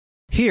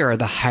Here are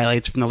the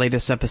highlights from the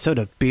latest episode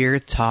of Beer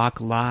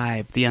Talk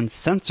Live, the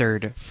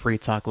uncensored Free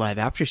Talk Live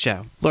after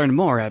show. Learn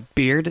more at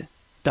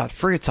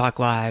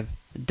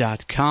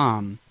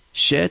beard.freetalklive.com.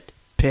 Shit,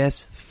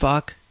 piss,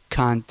 fuck,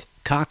 cunt,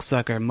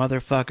 cocksucker,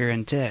 motherfucker,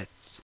 and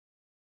tits.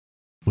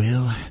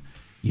 Well,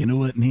 you know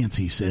what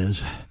Nancy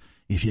says.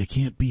 If you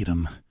can't beat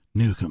 'em,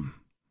 nuke 'em.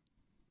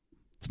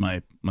 It's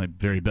my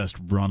very best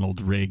Ronald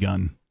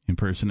Reagan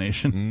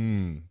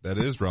impersonation. That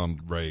is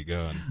Ronald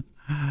Reagan.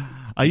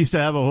 I used to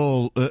have a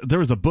whole there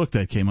was a book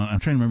that came out. I'm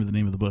trying to remember the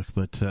name of the book,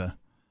 but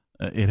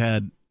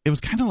it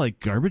was kind of like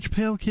Garbage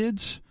Pail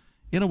Kids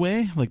in a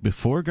way, like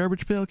before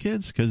Garbage Pail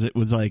Kids, because it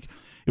was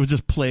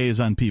just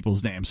plays on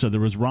people's names. So there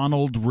was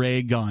Ronald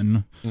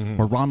Reagan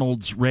or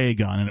Ronald's Ray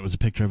Gun, and it was a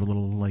picture of a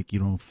little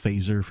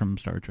phaser from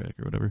Star Trek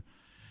or whatever.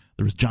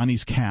 There was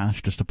Johnny's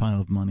Cash, just a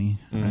pile of money,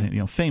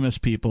 right? Famous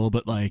people,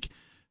 but like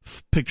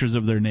pictures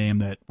of their name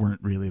that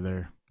weren't really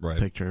their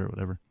picture or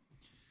whatever.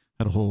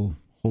 Had a whole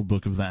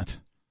book of that.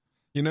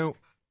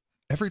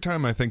 Every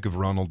time I think of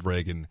Ronald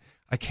Reagan,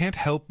 I can't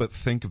help but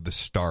think of the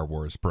Star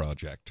Wars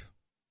project.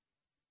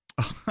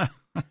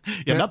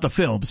 Not the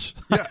films.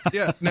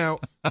 Yeah. Now,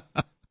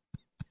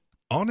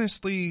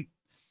 honestly,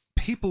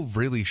 people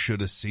really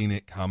should have seen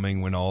it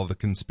coming when all the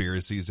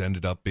conspiracies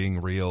ended up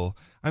being real.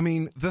 I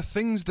mean, the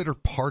things that are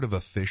part of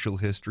official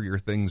history are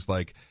things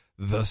like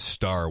the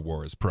Star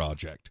Wars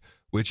project,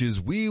 which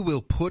is we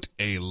will put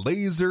a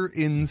laser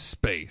in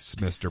space,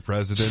 Mr.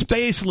 President.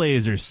 Space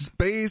lasers.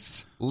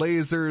 Space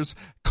lasers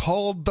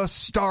called the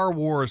Star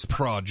Wars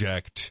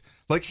project.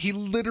 Like, he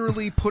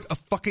literally put a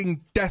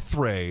fucking death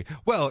ray.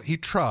 Well, he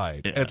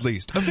tried, at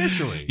least,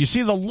 officially. You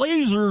see, the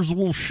lasers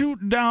will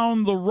shoot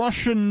down the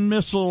Russian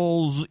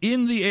missiles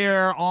in the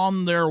air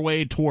on their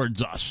way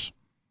towards us.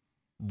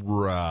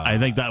 Right. I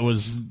think that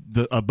was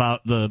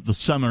about the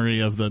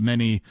summary of the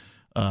many,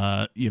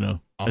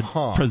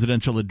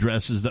 presidential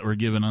addresses that were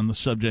given on the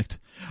subject.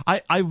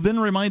 I've been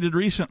reminded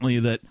recently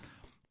that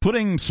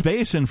putting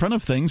space in front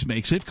of things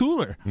makes it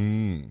cooler.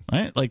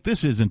 Right? Like,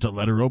 this isn't a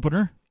letter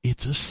opener.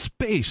 It's a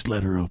space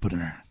letter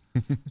opener.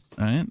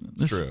 Right?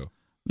 It's true.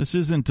 This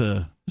isn't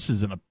a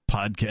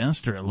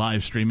podcast or a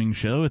live streaming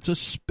show. It's a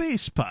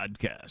space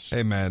podcast.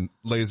 Hey, man,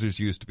 lasers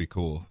used to be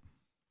cool.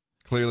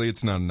 Clearly,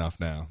 it's not enough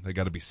now. They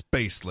got to be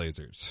space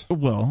lasers.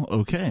 Well,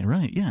 okay,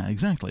 right. Yeah,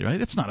 exactly, right?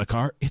 It's not a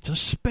car. It's a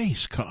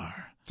space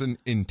car. It's an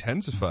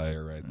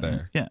intensifier right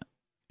there. Yeah.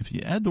 If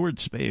you add the word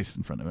space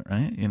in front of it,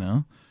 right,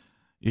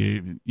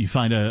 you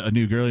find a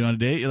new girl you want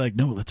to date, you're like,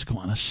 no, let's go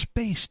on a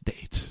space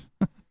date.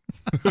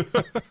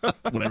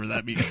 Whatever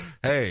that means.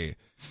 Hey,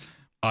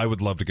 I would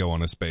love to go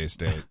on a space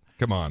date.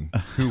 Come on.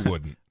 Who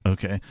wouldn't?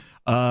 Okay.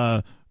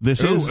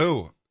 This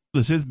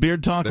is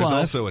Beard Talk Live. There's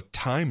also a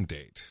time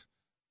date.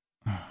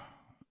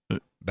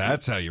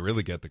 That's how you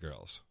really get the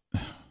girls.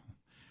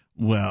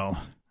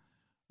 Well,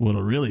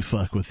 what'll really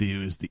fuck with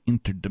you is the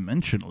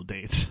interdimensional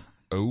date.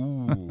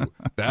 Oh,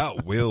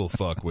 that will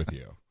fuck with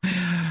you.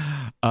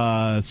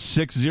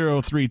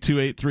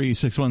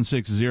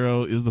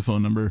 603-283-6160 is the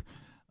phone number.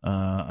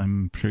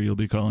 I'm sure you'll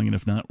be calling, and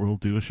if not, we'll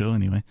do a show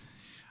anyway.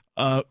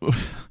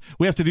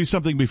 We have to do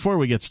something before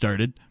we get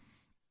started.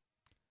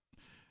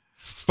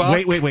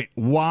 Fuck. Wait.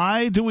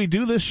 Why do we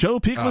do this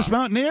show, Peakless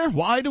Mountaineer?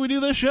 Why do we do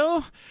this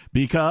show?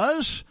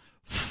 Because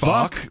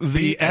fuck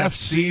the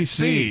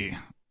FCC.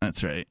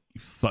 That's right,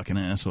 you fucking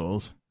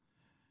assholes.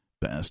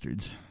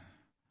 Bastards.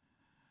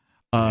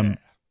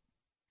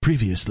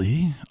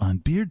 Previously on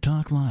Beard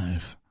Talk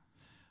Live,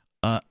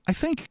 I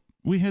think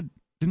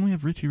didn't we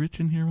have Richie Rich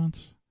in here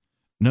once?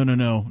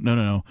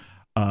 No.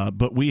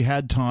 But we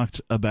had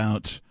talked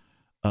about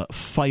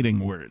fighting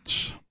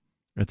words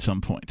at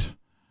some point.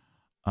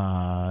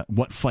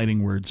 What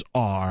fighting words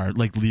are,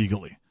 like,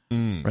 legally.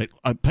 Right?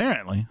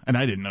 Apparently, and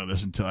I didn't know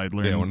this until I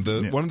learned.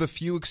 Yeah, one of the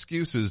few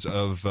excuses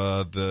of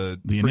the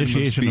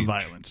initiation of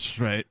violence,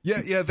 right?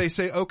 Yeah. They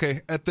say,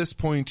 okay, at this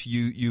point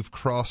you've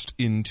crossed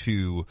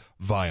into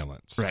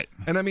violence, right?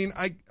 And I mean,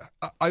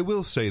 I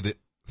will say that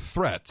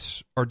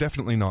threats are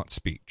definitely not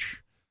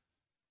speech.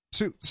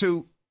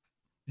 So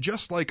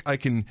just like I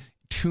can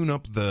tune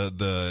up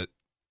the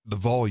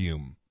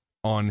volume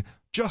on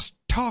just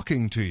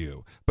talking to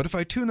you, but if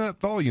I tune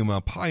that volume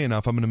up high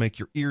enough, I'm going to make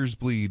your ears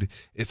bleed.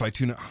 If I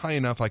tune it high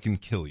enough, I can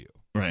kill you.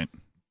 Right.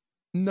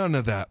 None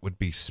of that would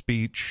be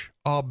speech.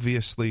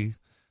 Obviously,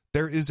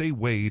 there is a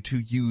way to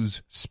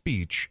use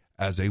speech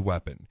as a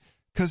weapon,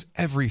 because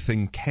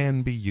everything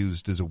can be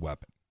used as a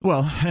weapon.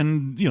 Well,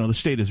 and the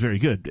state is very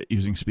good at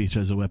using speech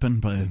as a weapon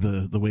by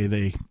the way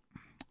they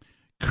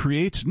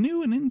create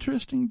new and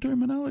interesting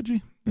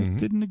terminology that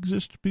didn't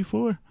exist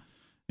before.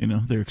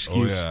 Their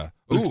excuse. Oh yeah.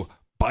 Ooh.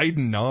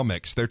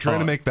 Bidenomics. They're trying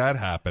to make that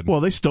happen.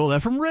 Well, they stole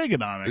that from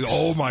Reaganomics.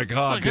 Oh my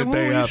God, like, did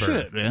they ever?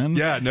 Shit, man.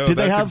 Yeah, no,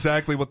 that's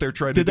exactly what they're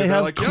trying to do.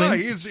 They're like,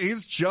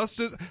 he's just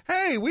as...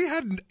 Hey, we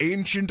had an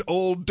ancient,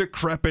 old,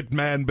 decrepit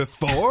man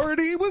before, and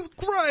he was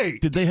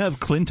great. Did they have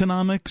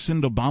Clintonomics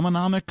and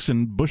Obamanomics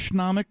and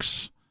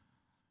Bushnomics?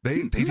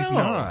 They did No,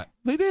 not.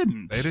 They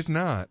didn't. They did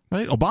not.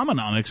 Right?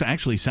 Obamonomics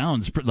actually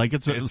sounds like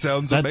it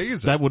sounds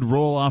amazing. That would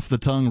roll off the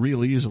tongue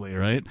real easily,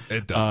 right?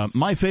 It does.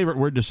 My favorite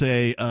word to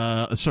say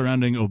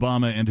surrounding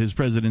Obama and his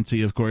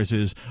presidency, of course,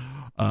 is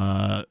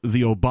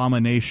the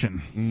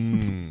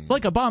abomination.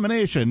 Like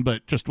abomination,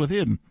 but just with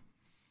him.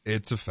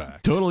 It's a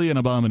fact. Totally an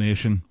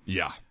abomination.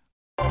 Yeah.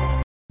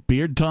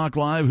 Beard Talk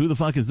Live. Who the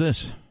fuck is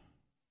this?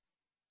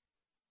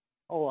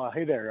 Oh,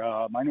 hey there.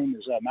 My name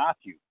is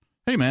Matthew.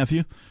 Hey,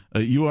 Matthew.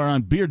 You are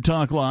on Beard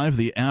Talk Live,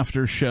 the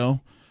after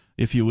show,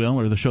 if you will,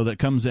 or the show that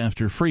comes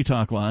after Free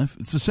Talk Live.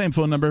 It's the same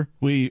phone number.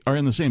 We are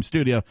in the same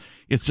studio.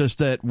 It's just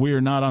that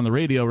we're not on the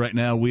radio right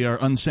now. We are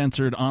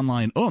uncensored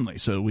online only,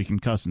 so we can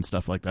cuss and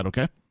stuff like that,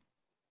 okay?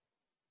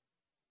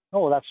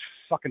 Oh, that's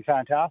fucking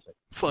fantastic.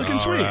 Fucking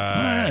sweet. Right.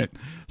 All right.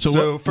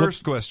 So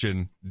first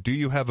question, do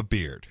you have a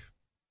beard?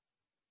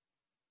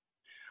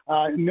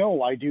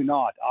 No, I do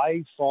not.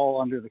 I fall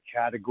under the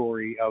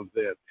category of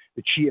the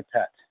chia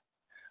pet.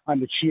 I'm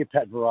the chia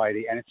pet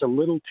variety, and it's a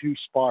little too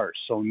sparse.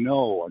 So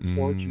no,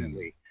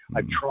 unfortunately.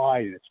 I've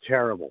tried, and it's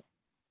terrible.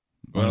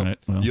 Well, right,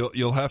 well.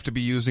 You'll have to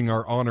be using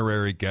our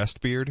honorary guest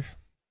beard.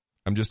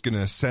 I'm just going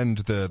to send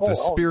the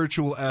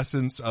spiritual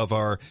essence of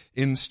our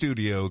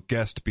in-studio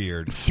guest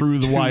beard through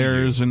the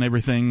wires and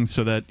everything,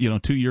 so that,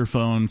 to your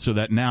phone, so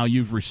that now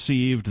you've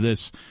received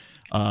this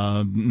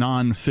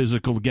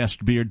non-physical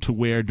guest beard to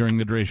wear during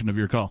the duration of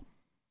your call.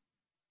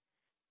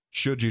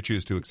 Should you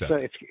choose to accept? So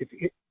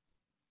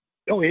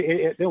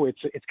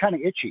it's kind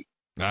of itchy.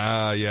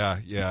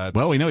 Yeah.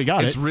 Well, we know he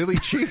got it. It's really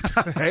cheap.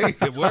 Hey,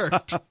 it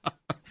worked.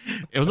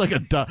 It was like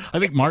I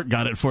think Mark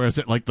got it for us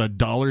at like the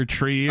Dollar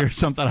Tree or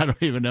something. I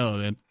don't even know,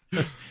 man.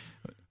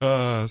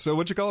 So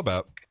what'd you call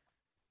about?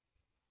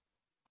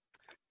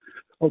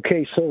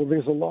 Okay, so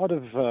there's a lot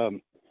of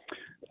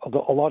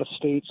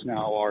states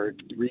now are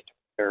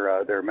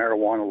their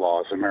marijuana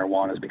laws, and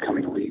marijuana is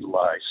becoming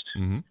legalized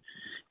in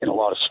a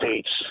lot of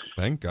states.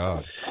 Thank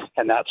God.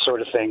 And that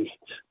sort of thing.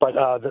 But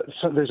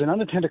so there's an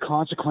unintended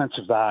consequence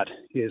of that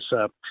is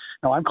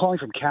now I'm calling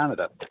from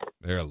Canada.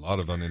 There are a lot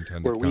of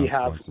unintended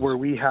consequences. Where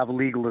we have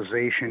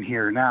legalization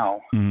here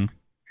now. Mm-hmm.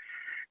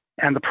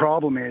 And the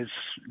problem is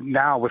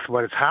now with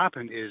what has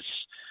happened is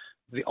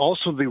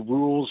also the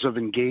rules of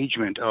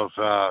engagement with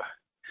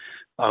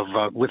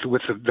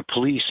the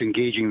police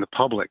engaging the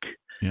public.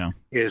 Yeah.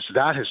 Is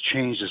that has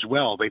changed as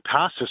well. They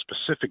passed a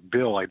specific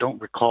bill. I don't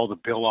recall the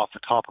bill off the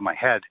top of my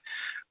head,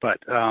 but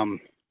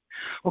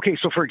okay.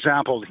 So for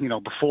example,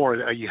 before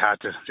there had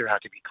to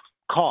be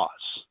cause,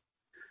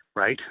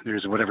 right?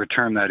 There's whatever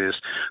term that is,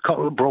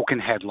 broken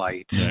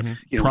headlight,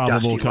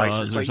 probable dusty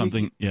cause lights, or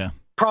something. Yeah.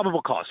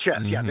 Probable cause. Yes.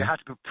 Mm-hmm. Yeah. They had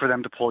to for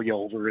them to pull you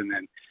over, and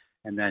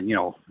then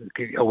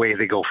away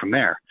they go from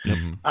there.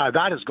 Mm-hmm.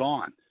 That is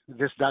gone.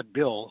 That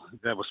bill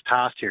that was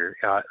passed here,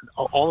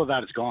 all of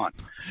that is gone.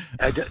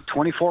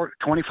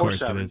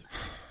 24/7,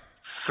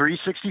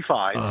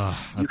 365.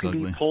 You can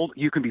ugly. be pulled.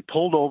 You can be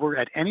pulled over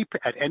at any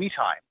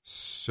time.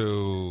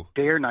 So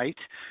day or night,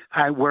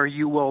 where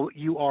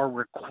you are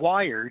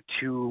required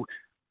to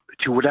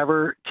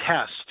whatever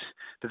test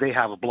that they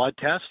have, a blood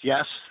test.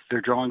 Yes,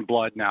 they're drawing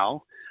blood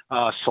now.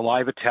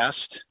 Saliva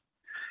test,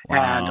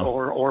 wow.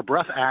 or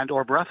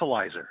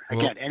breathalyzer.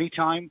 Again,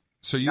 anytime.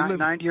 So you live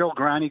 90-year-old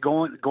granny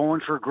going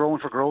for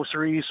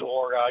groceries,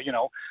 or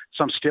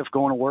some stiff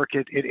going to work.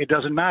 It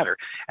doesn't matter,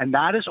 and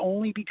that is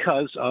only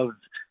because of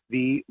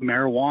the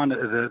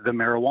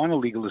marijuana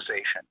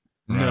legalization.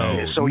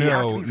 No, so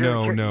no.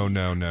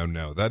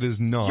 That is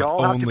not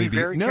only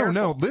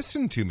careful.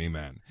 Listen to me,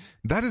 man.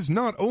 That is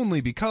not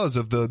only because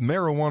of the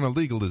marijuana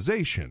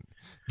legalization.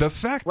 The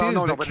fact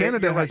is that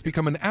Canada has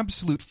become an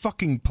absolute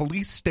fucking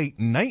police state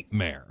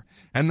nightmare.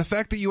 And the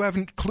fact that you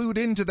haven't clued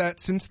into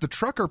that since the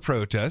trucker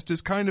protest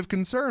is kind of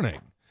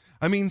concerning.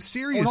 I mean,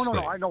 seriously.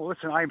 No. I know.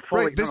 Listen, I'm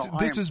fully. Right,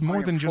 this is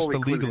more than just the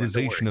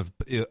legalization of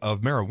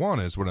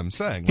marijuana, is what I'm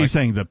saying. He's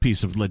saying the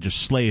piece of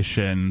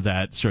legislation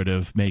that sort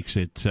of makes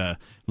it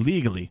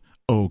legally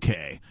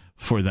okay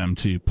for them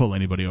to pull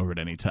anybody over at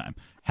any time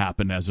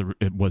happened as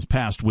it was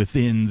passed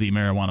within the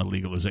marijuana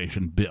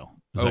legalization bill.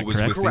 Is that it was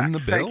correct? within the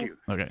bill? Thank you.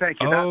 Okay.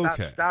 Thank you.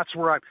 Okay.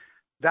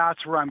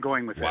 That's where I'm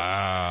going with this.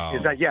 Wow.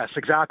 Is that, yes,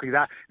 exactly.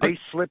 That they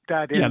slipped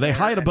that in. Yeah, they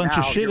hide a bunch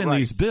of shit in right.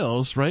 these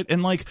bills, right?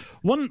 And like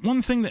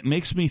one thing that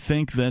makes me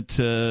think that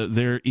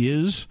there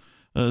is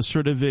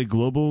sort of a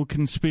global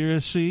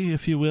conspiracy,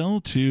 if you will,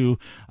 to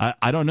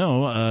I don't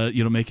know,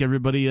 make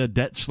everybody a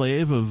debt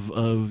slave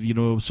of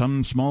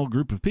some small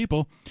group of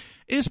people.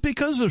 It's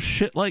because of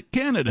shit like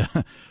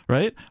Canada,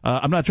 right?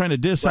 I'm not trying to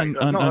diss on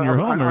your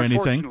home or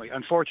anything.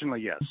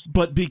 Unfortunately, yes.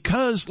 But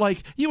because,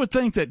 you would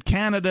think that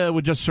Canada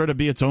would just sort of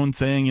be its own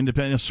thing,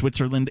 independent,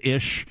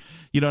 Switzerland-ish,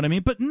 you know what I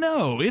mean? But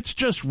no, it's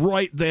just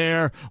right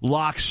there,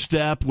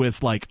 lockstep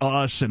with,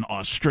 us and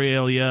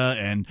Australia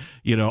and,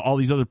 all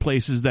these other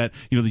places that,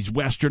 these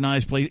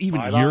westernized places,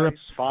 even Europe.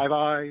 Five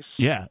Eyes.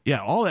 Yeah,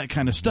 all that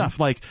kind of stuff.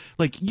 Like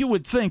you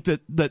would think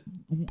that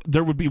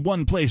there would be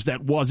one place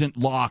that wasn't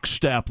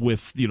lockstep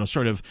with,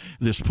 sort of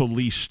this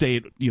police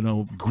state,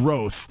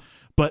 growth.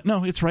 But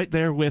no, it's right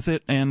there with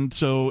it, and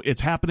so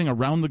it's happening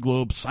around the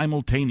globe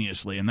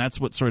simultaneously, and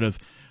that's what sort of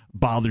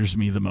bothers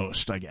me the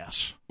most, I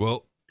guess.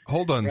 Well,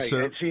 hold on.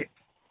 Right.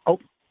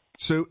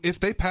 So if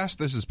they pass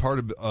this as part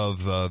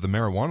of the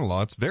marijuana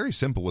law, it's very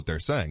simple what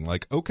they're saying.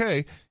 Like,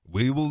 okay,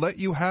 we will let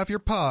you have your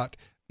pot.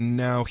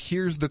 Now,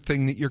 here's the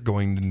thing that you're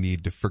going to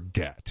need to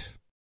forget.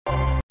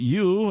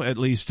 You, at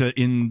least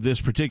in this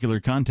particular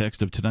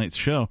context of tonight's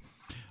show,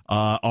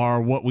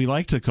 are what we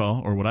like to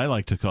call, or what I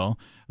like to call,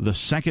 the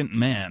second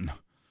man.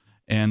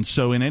 And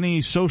so in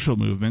any social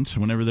movement,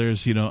 whenever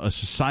there's, a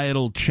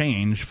societal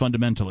change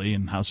fundamentally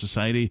in how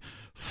society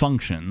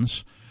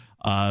functions,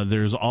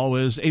 there's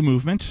always a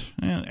movement,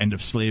 end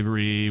of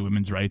slavery,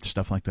 women's rights,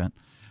 stuff like that.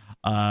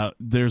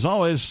 There's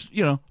always,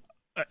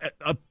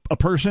 a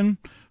person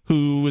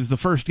who is the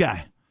first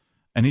guy.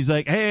 And he's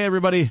like, hey,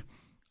 everybody,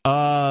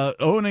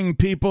 owning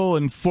people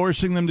and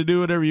forcing them to do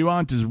whatever you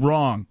want is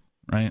wrong,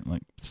 right?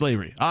 Like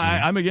slavery.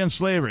 I'm against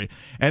slavery.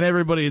 And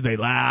everybody, they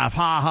laugh,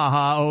 ha, ha,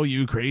 ha, oh,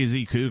 you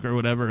crazy kook or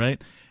whatever,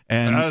 right?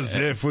 And as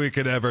if we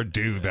could ever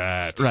do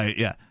that. Right,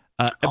 yeah.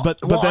 But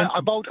then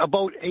about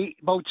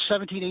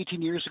 17,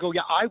 18 years ago,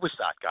 yeah, I was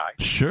that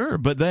guy. Sure,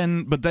 but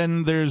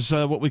then there's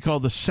what we call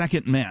the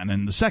second man,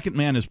 and the second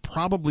man is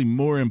probably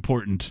more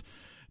important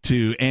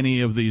to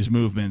any of these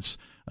movements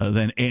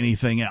than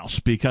anything else,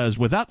 because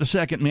without the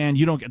second man,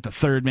 you don't get the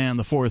third man,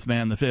 the fourth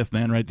man, the fifth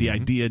man, right? The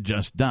idea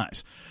just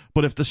dies.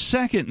 But if the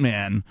second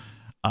man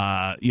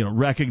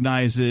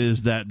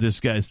recognizes that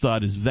this guy's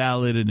thought is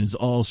valid and is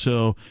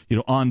also,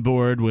 on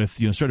board with,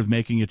 sort of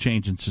making a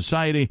change in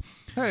society.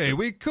 Hey,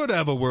 we could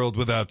have a world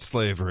without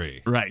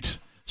slavery. Right.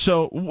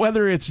 So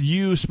whether it's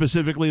you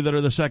specifically that are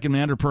the second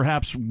man, or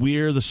perhaps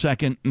we're the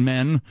second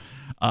men,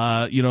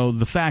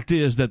 the fact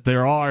is that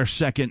there are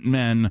second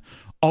men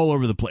all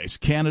over the place.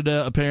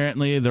 Canada,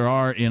 apparently, there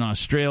are in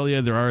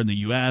Australia, there are in the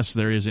U.S.,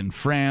 there is in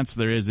France,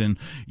 there is in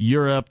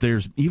Europe,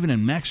 there's even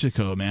in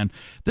Mexico, man.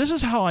 This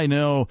is how I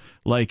know,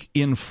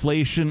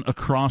 inflation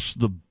across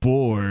the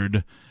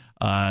board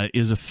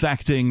is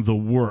affecting the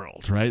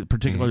world, right?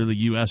 Particularly the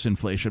U.S.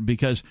 inflation,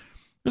 because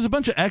there's a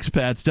bunch of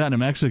expats down in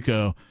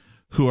Mexico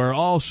who are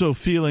also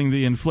feeling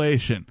the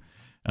inflation.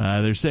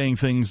 They're saying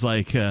things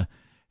like,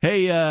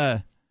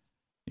 hey,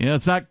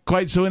 it's not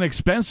quite so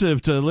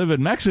inexpensive to live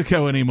in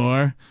Mexico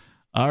anymore.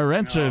 Our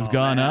rents have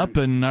gone up,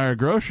 and our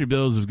grocery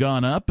bills have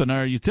gone up, and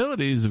our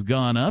utilities have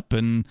gone up,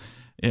 and,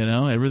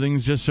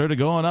 everything's just sort of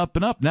going up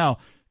and up. Now,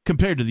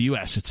 compared to the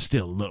U.S., it's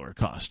still lower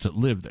cost to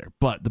live there.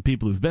 But the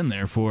people who've been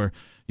there for,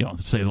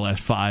 let's say the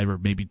last 5 or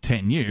maybe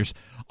 10 years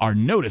are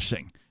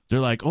noticing. They're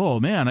like, oh,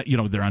 man,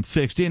 they're on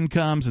fixed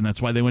incomes, and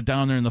that's why they went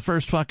down there in the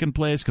first fucking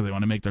place, because they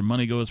want to make their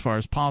money go as far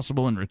as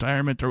possible in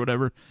retirement or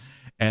whatever.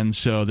 And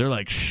so they're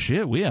like,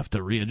 shit, we have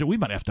to readjust. We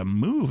might have to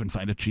move and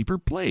find a cheaper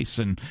place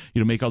and,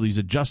 make all these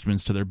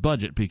adjustments to their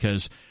budget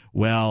because,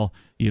 well,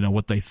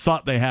 what they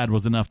thought they had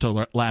was enough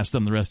to last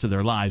them the rest of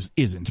their lives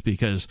isn't,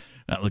 because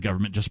the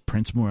government just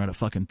prints more out of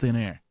fucking thin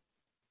air.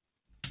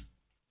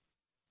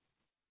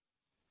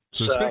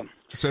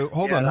 So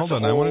hold on.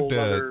 I wanted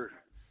to...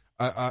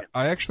 I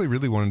actually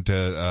really wanted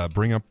to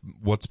bring up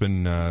what's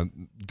been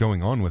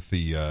going on with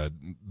the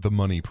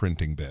money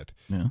printing bit.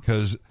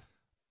 Because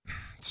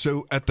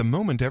so at the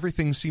moment,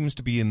 everything seems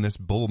to be in this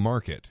bull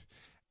market.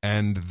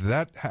 And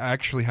that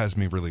actually has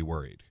me really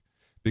worried.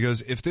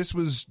 Because if this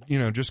was,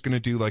 just going to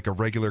do like a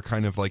regular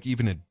kind of like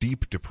even a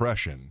deep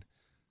depression,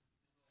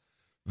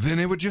 then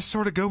it would just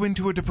sort of go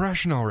into a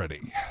depression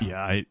already.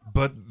 Yeah.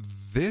 But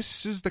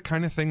this is the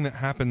kind of thing that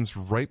happens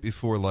right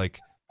before like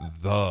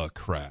the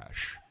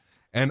crash.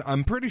 And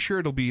I'm pretty sure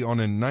it'll be on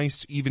a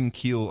nice even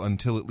keel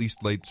until at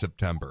least late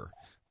September.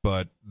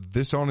 But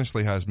this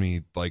honestly has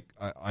me,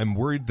 I'm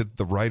worried that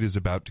the ride is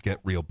about to get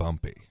real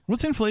bumpy.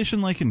 What's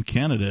inflation like in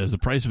Canada? Is the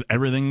price of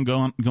everything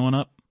going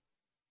up?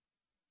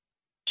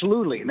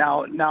 Absolutely.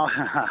 Now,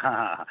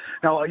 yeah,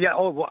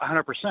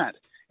 100%.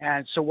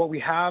 And so what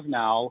we have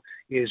now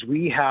is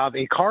we have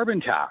a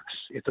carbon tax.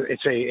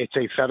 It's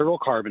a federal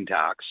carbon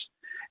tax.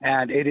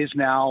 And it is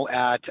now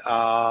at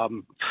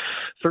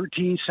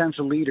 13 cents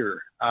a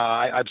liter.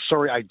 I'm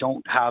sorry, I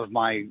don't have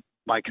my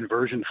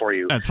conversion for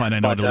you. That's fine.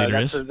 I know what a liter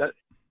is.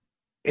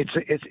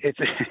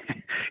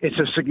 It's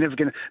a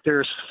significant.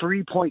 There's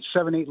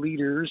 3.78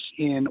 liters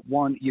in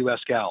 1 U.S.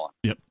 gallon.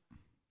 Yep.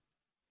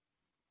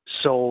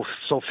 So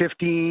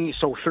 13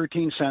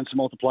 cents,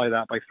 multiply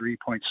that by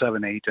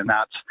 3.78, and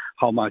that's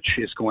how much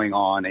is going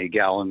on a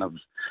gallon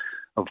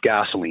of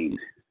gasoline.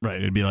 Right,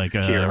 it'd be like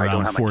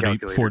around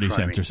 40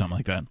 cents or something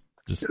like that.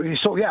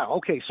 So yeah,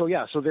 okay, so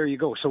there you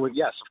go. So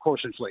yes, of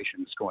course,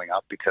 inflation is going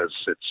up because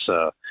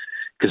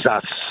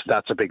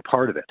that's a big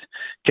part of it.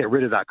 Get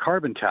rid of that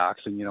carbon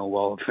tax, and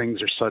things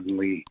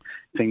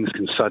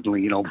can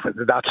suddenly,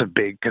 that's a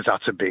big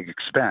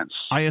expense.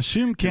 I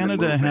assume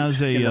Canada has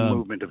the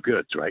movement of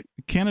goods, right?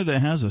 Canada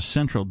has a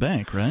central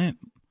bank, right?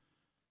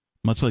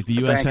 Much like the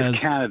U.S. has.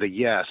 Canada,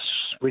 yes,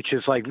 which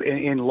is like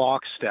in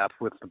lockstep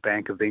with the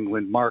Bank of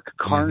England. Mark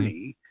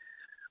Carney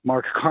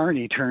Mark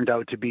Carney turned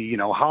out to be,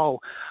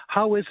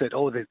 how is it?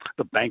 Oh, the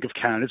Bank of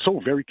Canada, it's so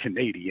very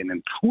Canadian,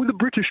 and the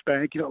British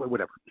Bank,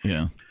 whatever.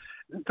 Yeah.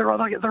 They're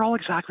all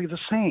exactly the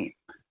same.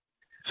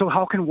 So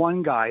how can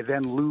one guy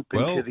then loop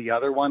into the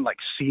other one like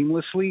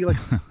seamlessly? Like,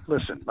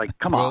 listen, like,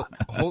 come on.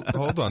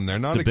 Hold on. They're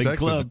not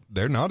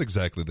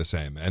exactly the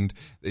same, and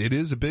it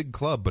is a big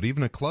club. But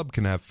even a club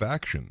can have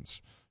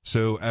factions.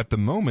 So at the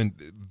moment,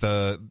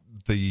 the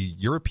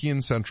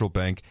European Central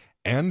Bank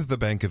and the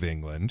Bank of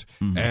England,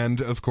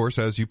 and of course,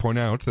 as you point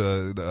out,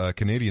 the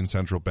Canadian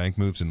Central Bank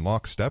moves in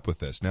lockstep with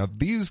this. Now,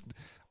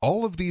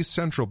 all of these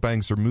central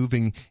banks are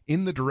moving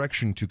in the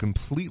direction to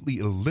completely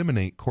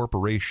eliminate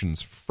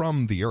corporations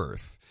from the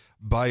earth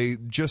by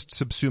just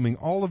subsuming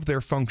all of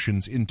their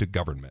functions into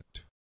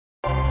government.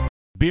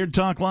 Beard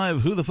Talk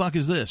Live, who the fuck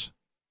is this?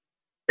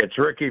 It's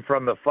Ricky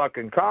from the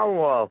fucking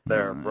Commonwealth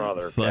there,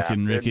 brother. Fucking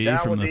Captain. Ricky down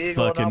from with the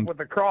eagle and fucking... up with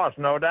the cross,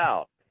 no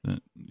doubt.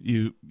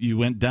 You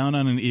went down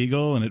on an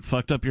eagle and it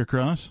fucked up your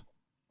cross?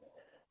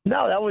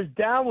 No, that was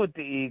down with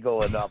the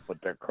eagle and up with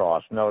the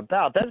cross, no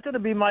doubt. That's going to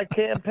be my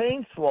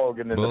campaign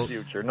slogan in the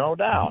future, no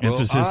doubt.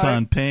 Emphasis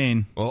on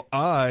pain. Well,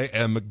 I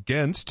am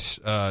against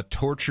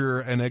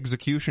torture and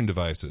execution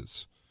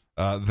devices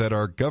that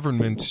are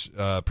government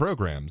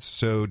programs.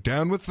 So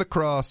down with the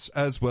cross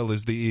as well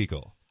as the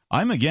eagle.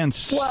 I'm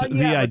against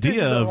the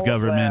idea of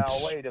government.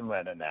 Well, wait a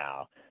minute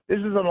now. This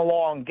is an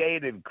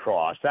elongated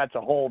cross. That's a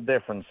whole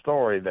different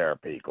story there,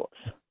 Peakless.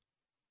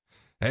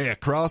 Hey, a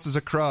cross is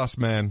a cross,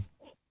 man.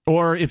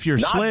 Or if you're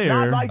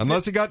Slayer...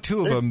 unless you got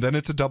two of them, then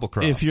it's a double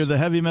cross. If you're the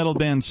heavy metal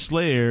band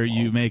Slayer,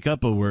 you make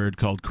up a word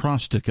called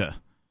crostica.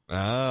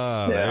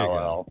 Ah, there you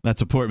go.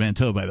 That's a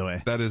portmanteau, by the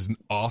way. That is an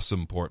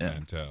awesome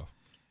portmanteau.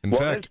 In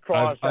fact,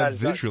 I've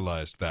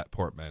visualized that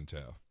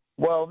portmanteau.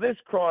 Well, this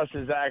cross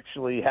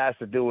has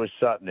to do with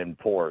something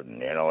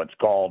important. It's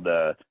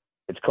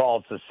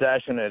called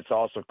secession. And it's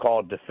also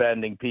called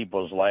defending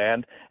people's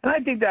land, and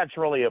I think that's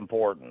really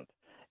important.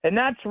 And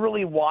that's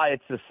really why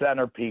it's the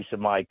centerpiece of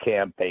my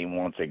campaign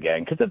once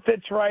again, because it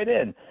fits right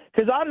in.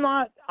 Because I'm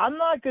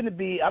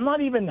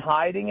not even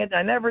hiding it.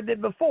 I never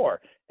did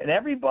before, and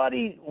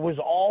everybody was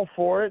all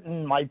for it.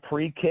 And my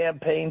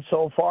pre-campaign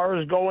so far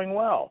is going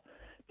well.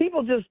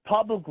 People just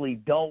publicly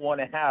don't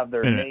want to have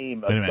their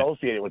name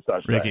associated with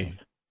such Ricky, things.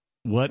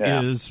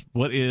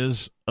 What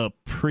is a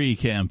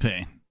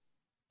pre-campaign?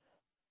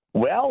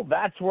 Well,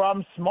 that's where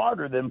I'm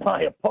smarter than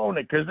my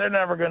opponent because they're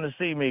never going to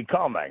see me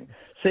coming.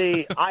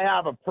 See, I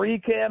have a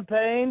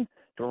pre-campaign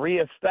to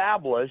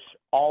reestablish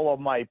all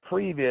of my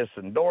previous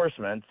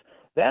endorsements.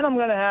 Then I'm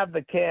going to have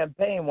the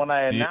campaign when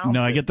I announce.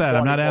 No, I get that.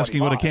 I'm not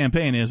asking what a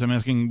campaign is. I'm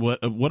asking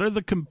what are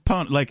the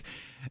components. Like,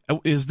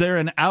 is there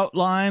an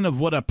outline of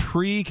what a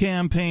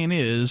pre-campaign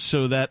is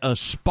so that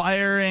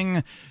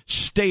aspiring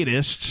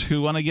statists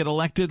who want to get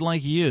elected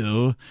like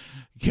you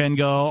can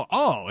go,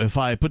 oh, if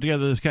I put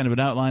together this kind of an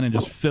outline and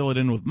just fill it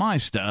in with my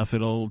stuff,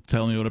 it'll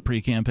tell me what a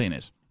pre-campaign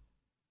is?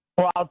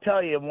 Well, I'll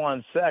tell you in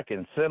 1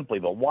 second, simply,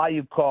 but why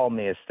you call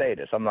me a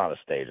statist? I'm not a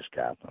statist,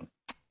 Captain.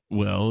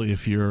 Well,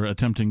 if you're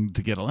attempting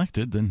to get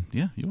elected, then,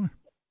 yeah, you are.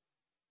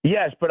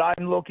 Yes, but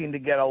I'm looking to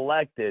get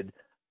elected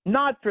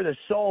not for the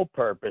sole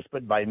purpose,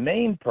 but my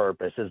main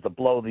purpose is to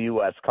blow the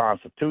U.S.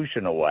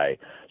 Constitution away.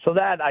 So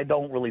that I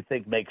don't really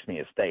think makes me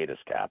a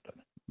statist, Captain.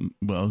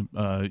 Well,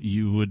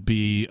 you would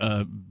be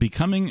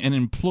becoming an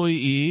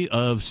employee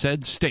of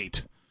said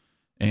state,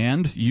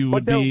 and you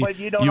would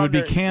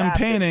be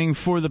campaigning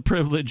for the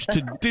privilege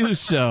to do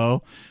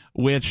so,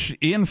 which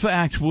in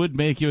fact would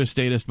make you a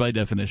statist by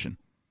definition.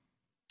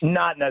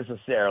 Not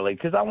necessarily,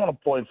 because I want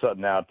to point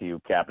something out to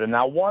you, Captain.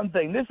 Now, one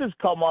thing, this has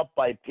come up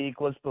by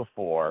Peakless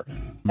before,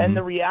 and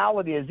the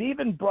reality is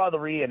even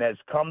Brother Ian has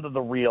come to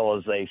the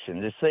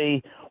realization to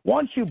see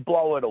once you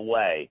blow it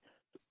away,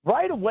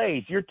 right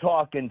away you're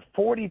talking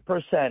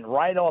 40%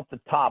 right off the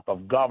top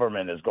of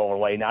government is going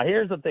away. Now,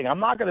 here's the thing.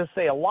 I'm not going to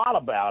say a lot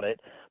about it,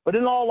 but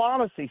in all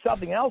honesty,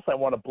 something else I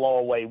want to blow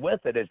away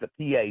with it is the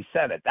PA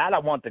Senate. That I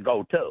want to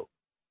go to.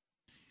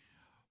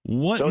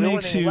 What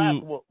makes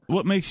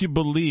you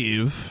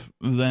believe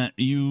that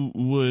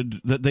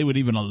they would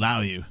even allow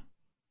you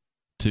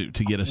to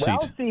get a seat?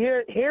 Well, see,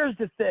 here's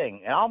the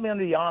thing, and I'm going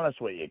to be honest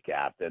with you,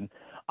 Captain.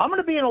 I'm going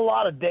to be in a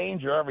lot of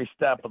danger every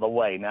step of the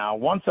way. Now,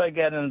 once I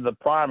get into the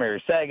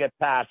primary, say I get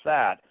past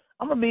that,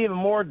 I'm going to be even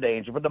more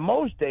danger. But the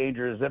most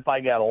danger is if I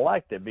get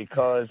elected,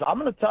 because I'm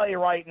going to tell you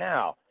right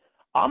now,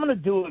 I'm going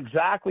to do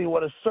exactly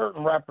what a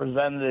certain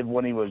representative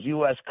when he was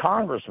U.S.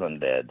 congressman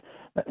did.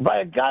 By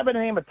a guy by the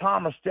name of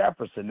Thomas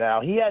Jefferson.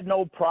 Now, he had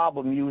no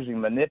problem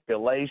using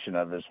manipulation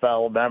of his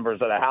fellow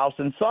members of the House,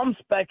 and some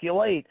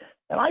speculate,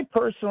 and I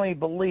personally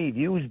believe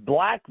used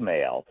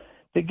blackmail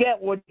to get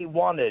what he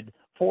wanted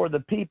for the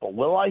people.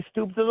 Will I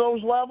stoop to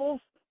those levels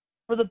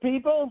for the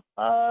people?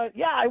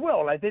 Yeah, I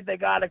will, and I think they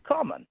got it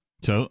coming.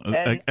 So,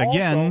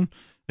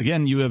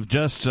 again, you have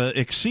just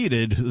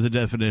exceeded the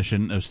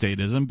definition of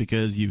statism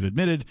because you've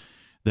admitted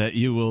that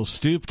you will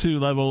stoop to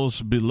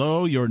levels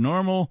below your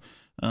normal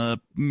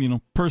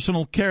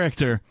personal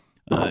character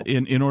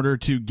in order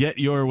to get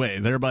your way,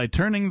 thereby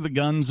turning the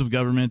guns of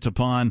government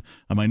upon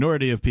a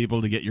minority of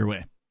people to get your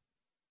way.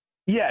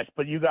 Yes,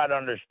 but you got to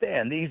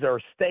understand, these are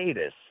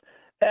statists.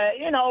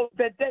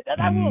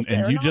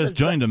 And you just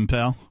joined them,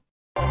 pal.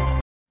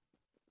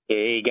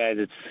 Hey guys,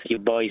 it's your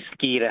boy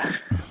Skeeter.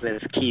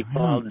 Let's keep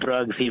all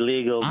drugs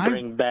illegal.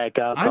 Bring back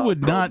alcohol. I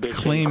would not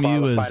claim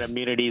you as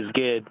immunity is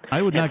good.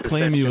 I would not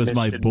claim you as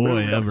my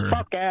boy ever.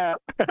 Fuck out.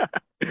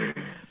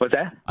 What's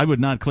that? I would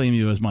not claim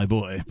you as my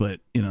boy, but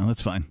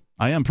that's fine.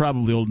 I am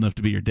probably old enough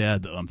to be your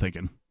dad, though. I'm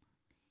thinking.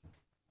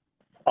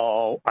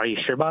 Oh, are you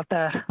sure about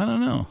that? I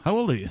don't know. How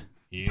old are you?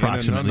 Yeah,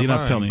 Approximately. You don't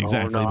have to tell me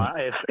exactly. Oh,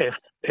 no.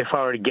 If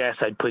I were to guess,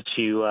 I'd put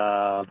you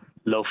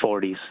low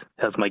 40s.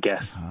 That's my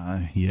guess.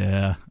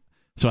 Yeah.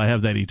 So I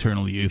have that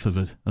eternal youth of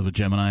a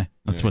Gemini.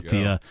 That's what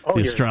the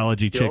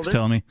astrology chicks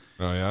tell me.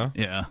 Oh, yeah?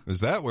 Yeah.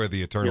 Is that where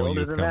the eternal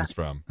youth comes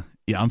from?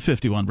 Yeah, I'm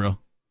 51, bro.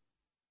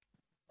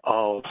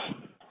 Oh.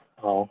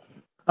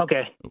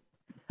 Okay.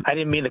 I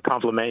didn't mean to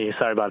compliment you.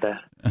 Sorry about that.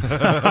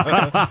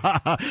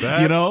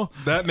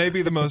 That may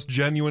be the most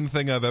genuine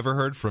thing I've ever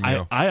heard from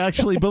you. I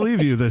actually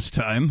believe you this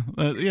time.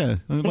 Yeah,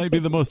 it might be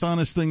the most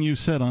honest thing you've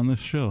said on this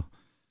show.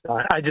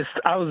 I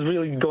was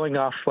really going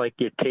off like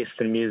your taste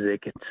in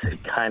music.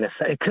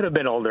 It could have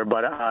been older,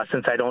 but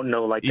since I don't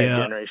know that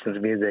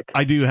generation's music,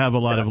 I do have a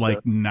lot of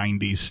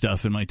 90s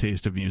stuff in my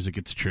taste of music.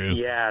 It's true.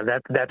 Yeah,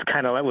 that's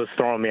kind of what was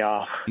throwing me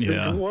off.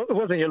 Yeah, it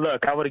wasn't your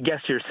look. I would have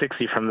guessed you're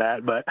 60 from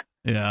that, but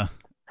yeah,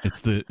 it's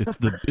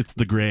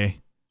the gray.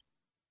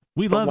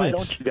 We love it. Why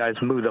don't you guys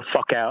move the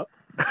fuck out?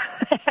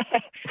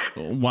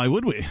 Why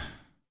would we?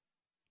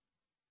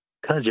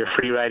 Because you're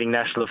free-riding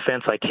national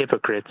defense like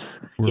hypocrites.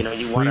 We're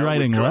you want to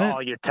withdraw what?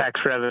 all your tax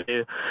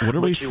revenue. What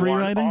are we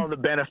free-riding? All the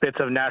benefits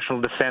of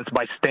national defense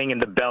by staying in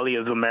the belly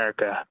of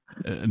America.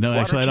 No,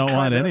 actually, I don't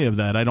want any of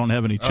that. I don't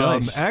have any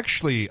choice.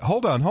 Actually,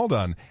 hold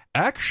on.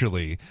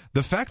 Actually,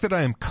 the fact that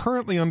I am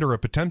currently under a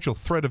potential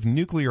threat of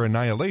nuclear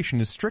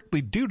annihilation is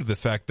strictly due to the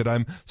fact that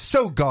I'm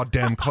so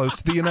goddamn close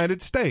to the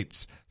United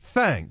States.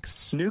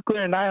 Thanks.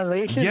 Nuclear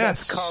annihilation?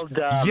 Yes. That's called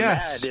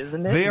yes. MAD,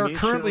 isn't it? They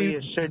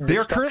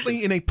are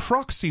currently in a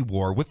proxy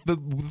war with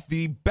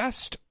the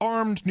best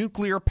armed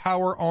nuclear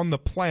power on the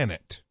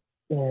planet.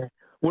 Yeah.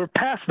 We're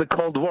past the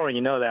Cold War,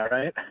 you know that,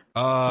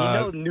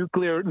 right?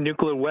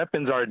 Nuclear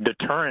weapons are a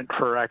deterrent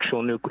for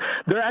actual nuclear.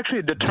 They're actually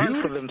a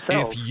deterrent for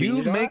themselves. If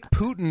you make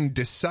Putin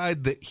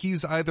decide that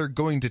he's either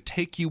going to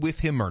take you with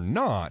him or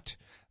not,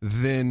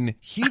 then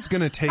he's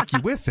going to take you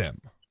with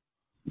him.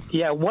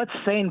 Yeah, what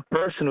sane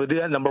person would do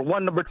that? Number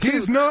one. Number two,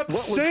 he's not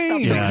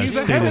sane. He's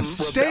a head of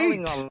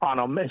state. On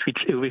him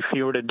if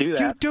you were to do that.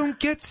 You don't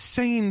get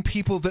sane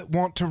people that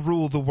want to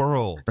rule the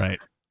world. Right.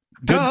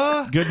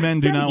 Good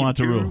men do not want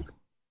to rule.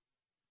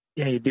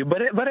 Yeah, you do.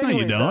 But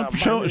anyways, no, you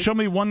don't. Show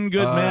me one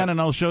good man, and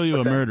I'll show you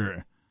a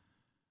murderer.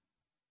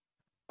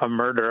 A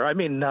murderer? I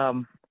mean,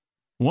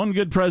 one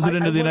good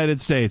president of the United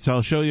States.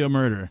 I'll show you a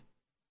murderer.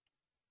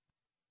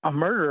 A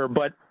murderer,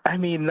 but I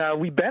mean,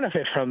 we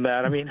benefit from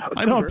that. I mean,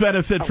 I don't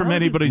benefit from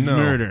anybody's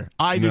murder.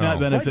 I do not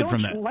benefit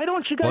from that. Why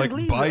don't you guys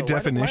leave? By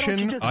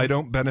definition, I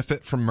don't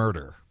benefit from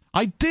murder.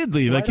 I did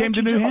leave. I came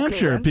to New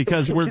Hampshire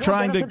because we're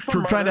trying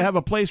to have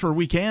a place where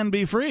we can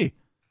be free.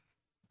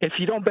 If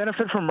you don't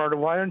benefit from murder,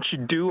 why don't you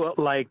do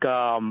like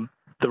the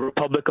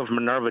Republic of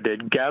Minerva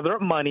did? Gather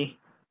up money,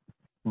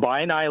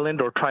 buy an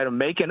island, or try to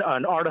make an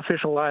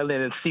artificial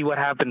island and see what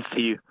happens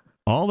to you.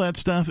 All that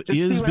stuff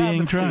is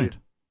being tried.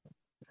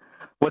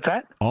 What's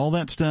that? All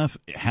that stuff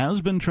has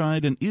been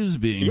tried and is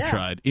being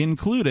tried,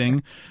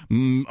 including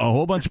a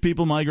whole bunch of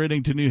people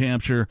migrating to New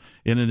Hampshire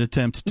in an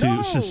attempt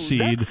to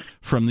secede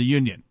from the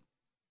Union.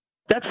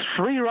 That's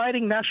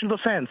free-riding national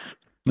defense.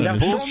 That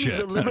is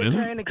bullshit.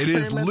 It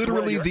is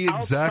literally the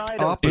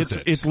exact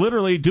opposite. It's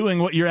literally doing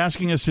what you're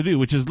asking us to do,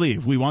 which is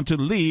leave. We want to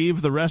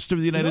leave the rest of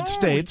the United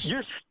States.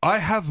 I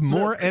have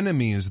more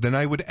enemies than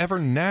I would ever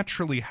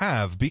naturally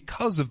have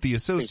because of the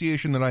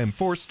association that I am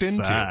forced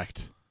into.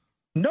 Fact.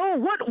 No,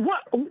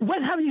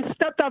 what have you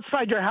stepped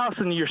outside your house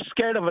and you're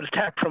scared of an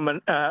attack from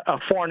a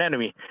foreign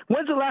enemy?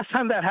 When's the last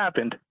time that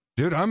happened?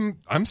 Dude,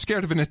 I'm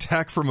scared of an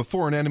attack from a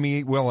foreign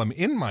enemy while I'm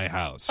in my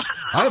house.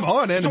 I'm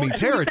on enemy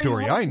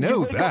territory. I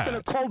know that. In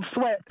a cold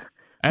sweat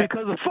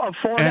because of a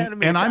foreign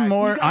enemy. And I'm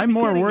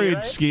more worried,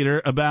 right?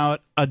 Skeeter, about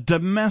a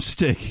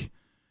domestic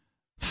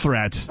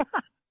threat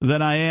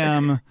than I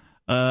am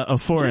a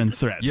foreign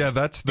threat. Yeah,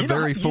 that's the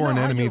very foreign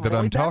enemy that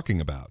I'm talking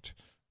about.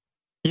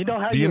 You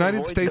know how the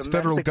United States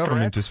federal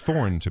government is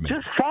foreign to me.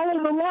 Just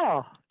follow the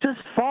law. Just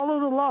follow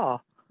the law.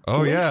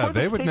 Oh, yeah,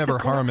 they would never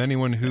harm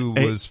anyone who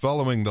was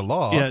following the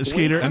law. Yeah,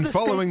 Skeeter. And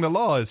following the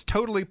law is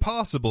totally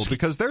possible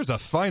because there's a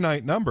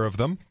finite number of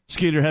them.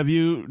 Skeeter, have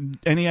you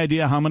any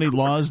idea how many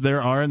laws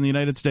there are in the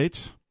United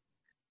States?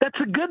 That's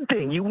a good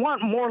thing. You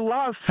want more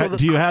laws.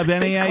 Do you have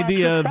any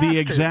idea the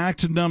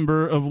exact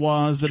number of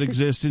laws that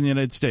exist in the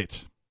United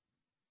States?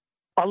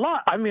 A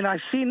lot. I mean, I've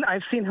seen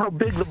how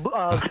big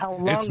how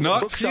long it's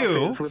not the bookshelf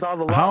few. is with all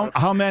the laws.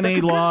 How many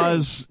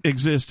laws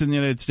exist in the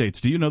United States?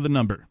 Do you know the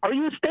number? Are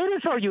you a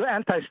statist or are you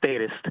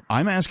anti-statist?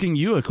 I'm asking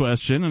you a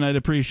question, and I'd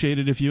appreciate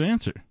it if you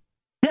answer.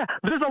 Yeah, Yeah,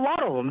 there's a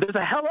lot of them. There's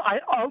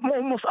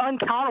almost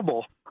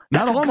uncountable.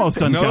 Not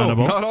almost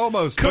uncountable. No, not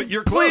almost, but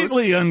you're close.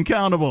 Completely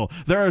uncountable.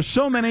 There are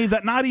so many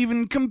that not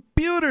even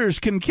computers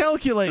can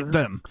calculate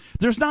them.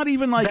 There's not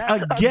even like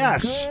That's a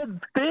guess.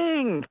 Good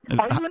thing.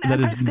 That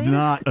is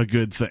not a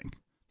good thing.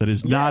 That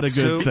is not a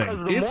good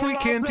thing. If we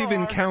can't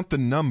even count the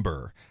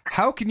number,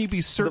 how can you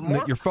be certain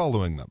that you're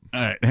following them?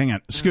 All right, hang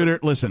on. Scooter,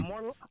 listen.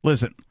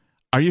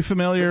 Are you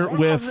familiar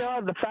with...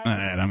 All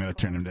right, I'm going to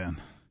turn him down.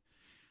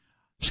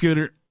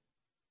 Scooter,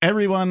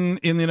 everyone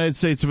in the United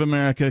States of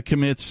America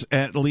commits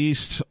at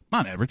least,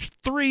 on average,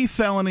 3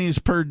 felonies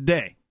per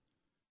day.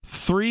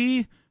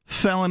 3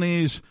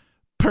 felonies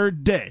per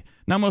day.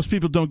 Now, most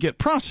people don't get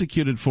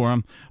prosecuted for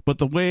them, but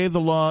the way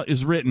the law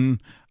is written,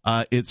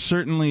 it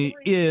certainly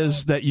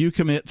is that you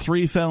commit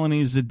 3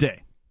 felonies a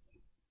day.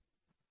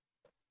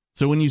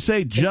 So when you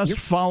say just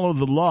follow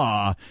the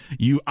law,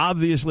 you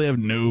obviously have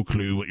no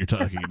clue what you're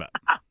talking about.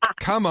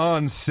 Come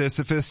on,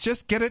 Sisyphus,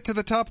 just get it to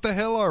the top of the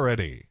hill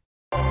already.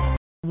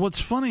 What's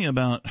funny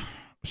about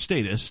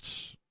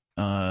statists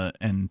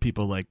and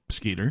people like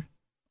Skeeter,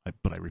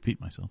 but I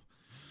repeat myself,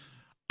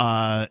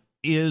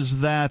 is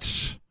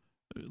that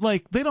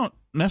like they don't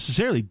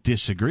necessarily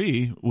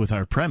disagree with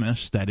our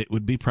premise that it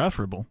would be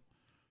preferable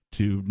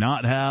to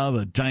not have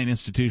a giant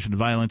institution of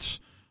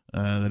violence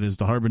that is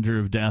the harbinger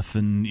of death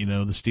and, you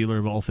know, the stealer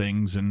of all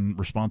things and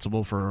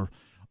responsible for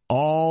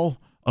all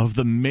of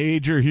the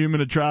major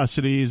human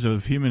atrocities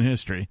of human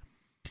history,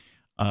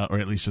 or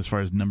at least as far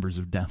as numbers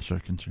of deaths are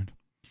concerned.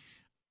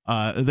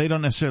 They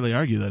don't necessarily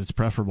argue that it's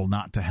preferable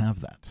not to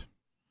have that,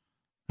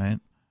 right?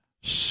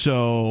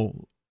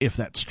 So if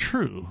that's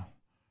true,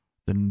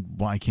 then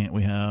why can't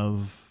we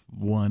have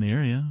one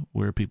area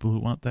where people who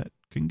want that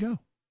can go?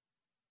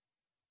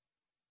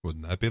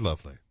 Wouldn't that be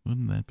lovely?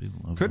 Wouldn't that be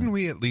lovely? Couldn't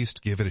we at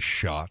least give it a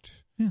shot?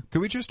 Yeah.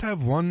 Could we just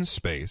have one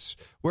space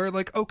where,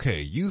 like,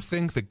 okay, you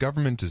think the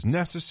government is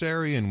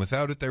necessary and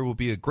without it there will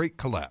be a great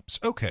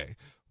collapse. Okay,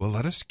 well,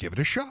 let us give it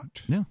a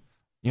shot. Yeah.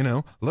 You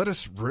know, let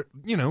us,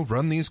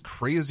 run these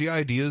crazy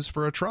ideas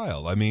for a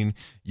trial. I mean,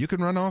 you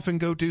can run off and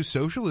go do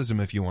socialism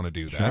if you want to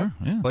do that. Sure,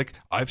 yeah. Like,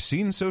 I've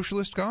seen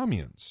socialist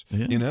communes.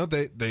 Yeah. You know,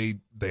 they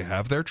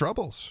have their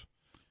troubles.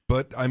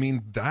 But, I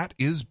mean, that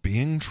is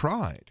being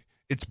tried.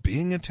 It's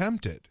being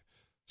attempted.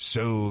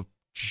 So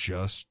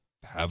just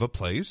have a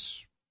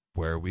place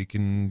where we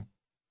can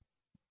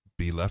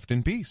be left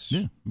in peace.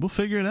 Yeah, we'll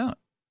figure it out.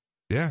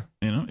 Yeah.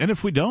 You know, and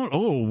if we don't,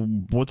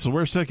 what's the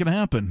worst that can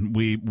happen?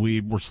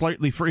 We were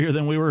slightly freer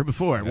than we were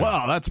before. Yeah.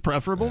 Wow, that's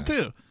preferable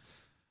too.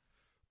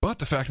 But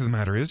the fact of the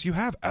matter is, you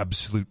have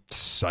absolute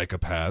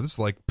psychopaths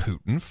like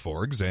Putin,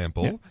 for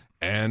example,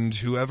 and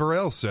whoever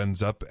else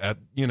ends up at,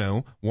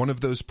 one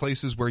of those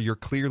places where you're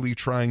clearly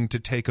trying to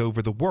take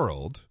over the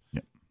world.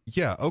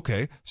 Yeah,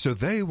 okay, so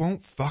they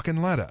won't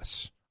fucking let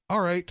us.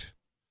 All right.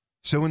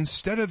 So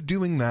instead of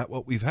doing that,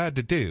 what we've had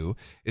to do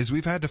is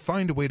we've had to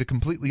find a way to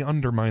completely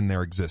undermine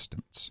their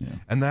existence. Yeah.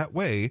 And that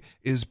way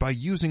is by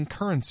using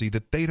currency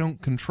that they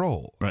don't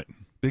control. Right.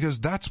 Because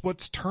that's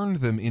what's turned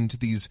them into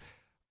these,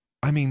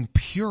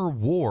 pure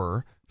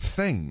war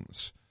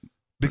things.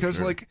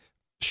 Because,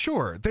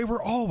 sure, they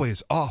were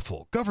always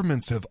awful.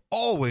 Governments have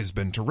always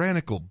been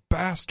tyrannical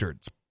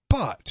bastards.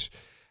 But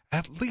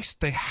at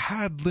least they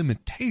had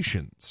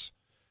limitations.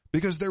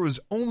 Because there was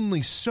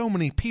only so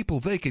many people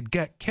they could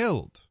get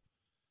killed.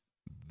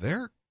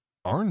 There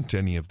aren't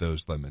any of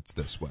those limits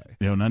this way.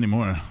 No, not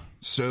anymore.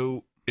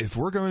 So if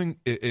we're going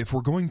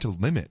to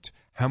limit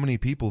how many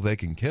people they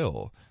can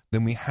kill,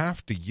 then we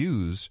have to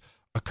use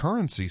a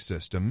currency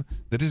system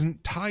that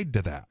isn't tied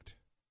to that.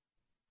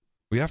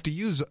 We have to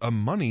use a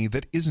money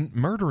that isn't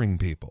murdering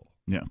people.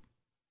 Yeah.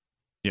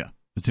 Yeah.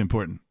 It's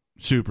important.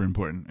 Super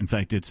important. In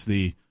fact, it's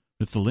the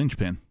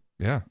linchpin.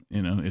 Yeah.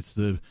 It's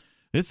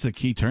the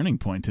key turning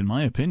point, in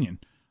my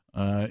opinion.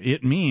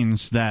 It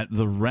means that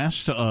the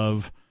rest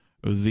of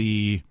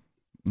the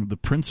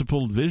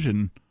principled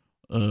vision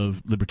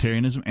of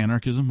libertarianism,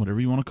 anarchism, whatever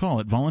you want to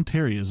call it,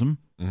 voluntarism,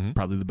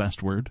 probably the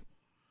best word,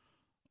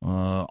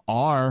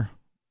 are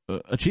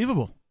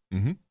achievable.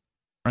 Mm-hmm.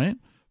 Right?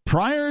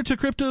 Prior to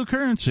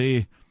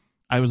cryptocurrency,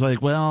 I was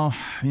like, well,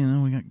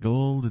 we got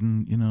gold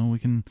and, we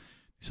can do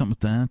something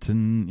with that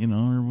and,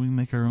 or we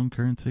make our own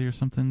currency or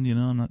something,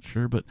 I'm not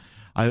sure. But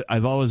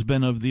I've always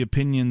been of the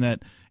opinion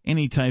that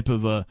any type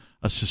of a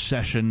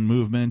secession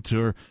movement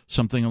or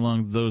something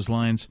along those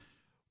lines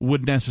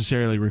would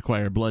necessarily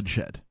require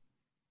bloodshed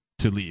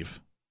to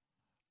leave.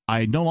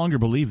 I no longer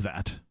believe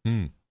that.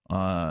 And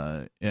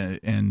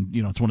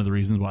it's one of the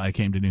reasons why I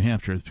came to New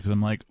Hampshire is because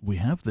I'm like, we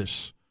have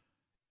this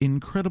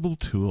incredible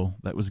tool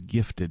that was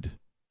gifted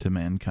to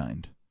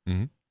mankind.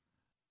 Mm-hmm.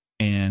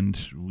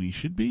 And we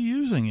should be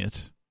using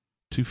it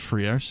to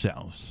free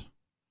ourselves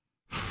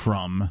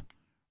from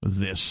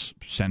this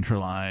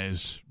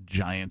centralized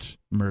giant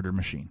murder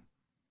machine.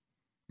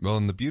 Well,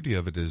 and the beauty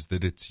of it is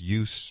that its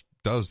use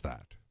does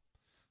that.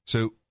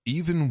 So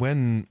even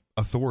when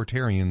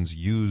authoritarians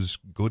use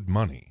good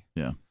money,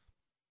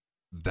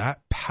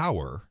 that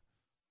power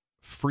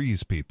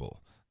frees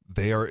people.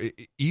 They are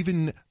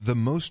even the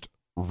most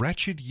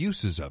wretched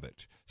uses of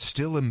it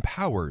still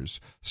empowers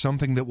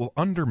something that will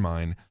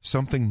undermine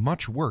something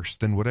much worse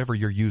than whatever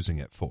you're using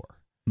it for.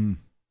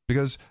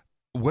 Because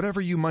whatever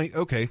you might,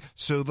 okay,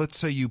 so let's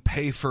say you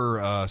pay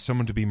for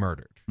someone to be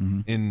murdered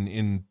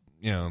in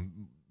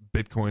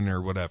Bitcoin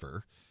or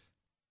whatever.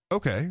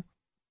 Okay.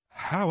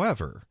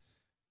 However,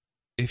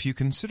 if you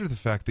consider the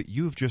fact that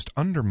you have just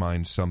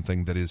undermined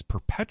something that is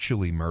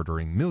perpetually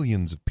murdering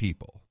millions of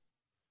people,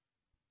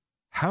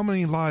 how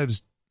many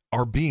lives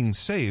are being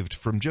saved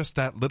from just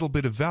that little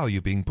bit of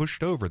value being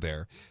pushed over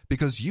there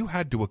because you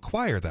had to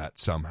acquire that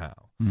somehow,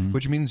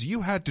 which means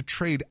you had to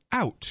trade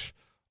out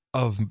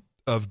of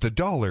the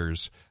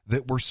dollars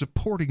that were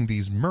supporting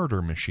these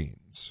murder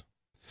machines.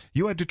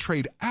 You had to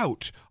trade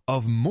out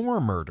of more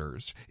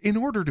murders in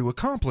order to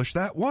accomplish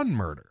that one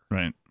murder.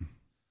 Right.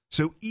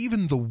 So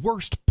even the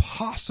worst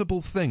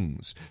possible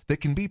things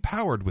that can be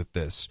powered with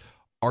this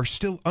are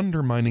still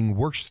undermining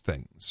worse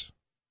things.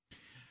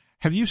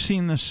 Have you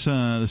seen this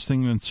this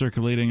thing that's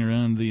circulating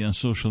around the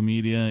social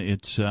media?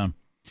 It's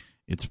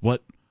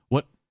what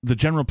the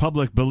general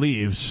public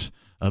believes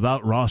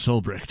about Ross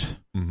Ulbricht,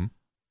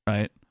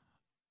 right?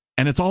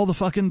 And it's all the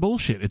fucking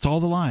bullshit. It's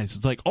all the lies.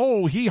 It's like,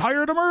 oh, he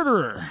hired a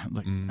murderer.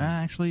 Like,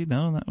 actually,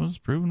 no, that was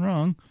proven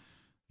wrong.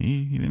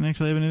 He didn't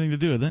actually have anything to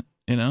do with it,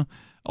 you know.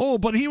 Oh,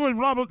 but he was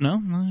blah, blah. No,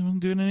 he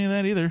wasn't doing any of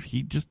that either.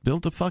 He just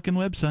built a fucking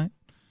website,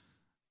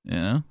 you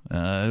know.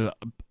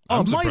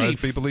 I'm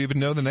surprised people even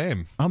know the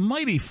name. A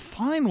mighty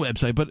fine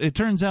website, but it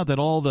turns out that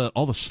all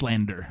the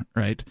slander,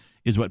 right,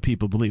 is what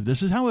people believe.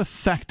 This is how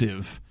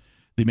effective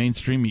the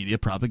mainstream media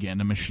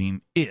propaganda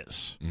machine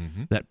is.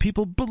 That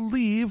people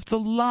believe the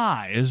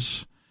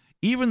lies,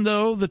 even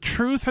though the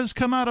truth has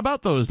come out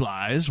about those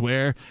lies,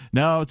 where,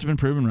 no, it's been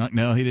proven wrong.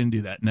 No, he didn't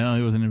do that. No,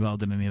 he wasn't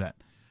involved in any of that.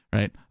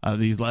 Right?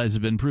 These lies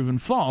have been proven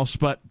false,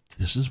 but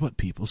this is what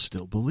people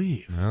still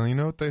believe. Well, you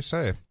know what they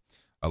say.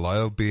 A lie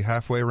will be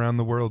halfway around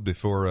the world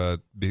before a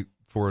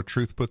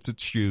truth puts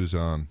its shoes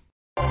on.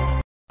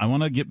 I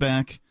want to get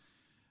back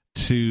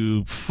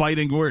to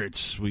fighting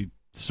words. We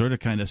sort of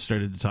kind of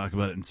started to talk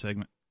about it in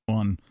segment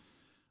 1.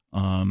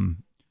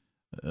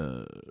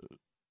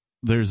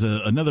 There's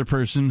another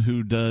person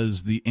who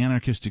does the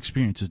anarchist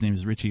experience. His name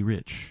is Richie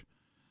Rich.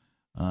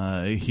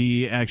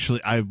 He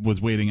actually, I was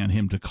waiting on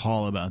him to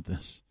call about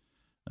this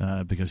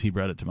because he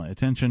brought it to my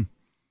attention.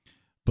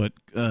 But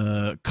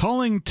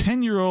calling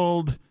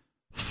 10-year-old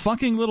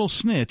fucking little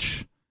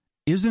snitch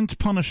isn't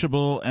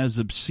punishable as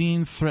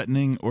obscene,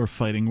 threatening, or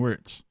fighting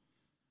words.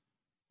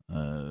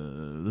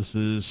 This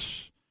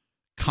is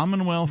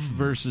Commonwealth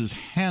versus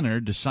Hanner,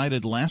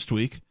 decided last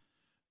week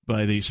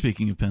by the,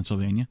 speaking of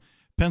Pennsylvania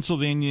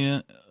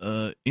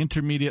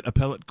Intermediate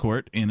Appellate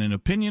Court in an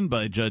opinion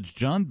by Judge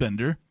John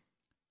Bender,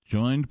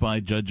 joined by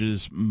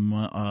Judges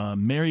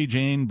Mary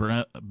Jane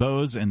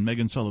Bowes and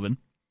Megan Sullivan.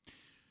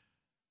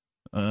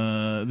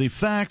 The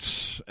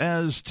facts,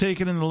 as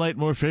taken in the light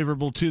more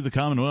favorable to the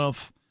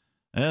Commonwealth,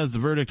 as the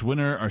verdict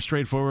winner, are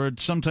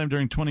straightforward. Sometime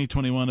during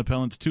 2021,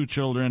 appellant's 2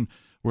 children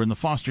were in the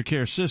foster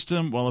care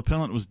system while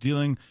appellant was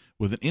dealing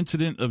with an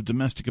incident of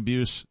domestic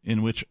abuse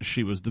in which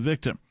she was the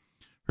victim.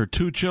 Her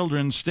 2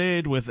 children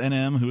stayed with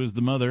NM, who is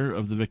the mother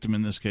of the victim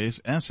in this case,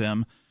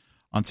 SM,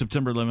 on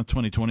September 11th,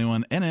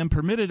 2021. NM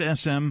permitted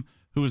SM,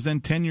 who was then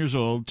 10 years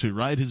old, to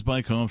ride his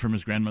bike home from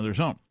his grandmother's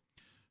home.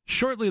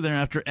 Shortly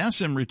thereafter,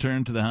 SM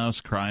returned to the house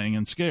crying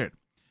and scared.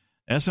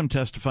 SM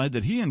testified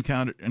that he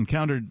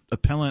encountered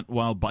appellant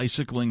while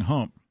bicycling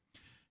home.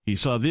 He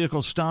saw a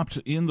vehicle stopped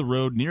in the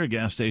road near a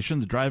gas station.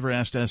 The driver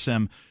asked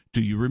SM,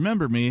 "Do you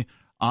remember me?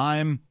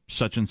 I'm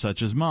such and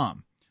such's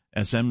mom."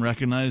 SM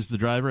recognized the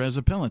driver as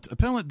appellant.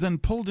 Appellant then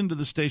pulled into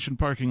the station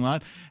parking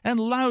lot and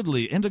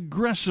loudly and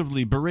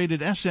aggressively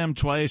berated SM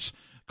twice,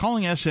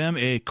 calling SM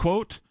a,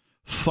 quote,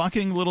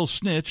 fucking little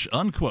snitch,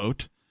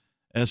 unquote.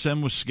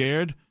 SM was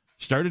scared,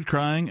 started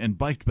crying, and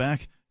biked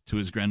back to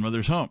his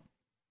grandmother's home.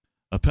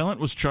 Appellant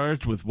was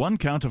charged with 1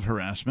 count of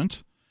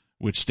harassment,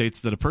 which states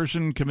that a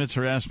person commits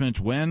harassment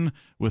when,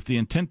 with the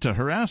intent to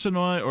harass,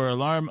 annoy, or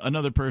alarm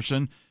another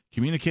person,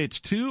 communicates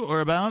to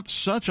or about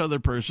such other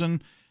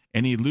person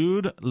any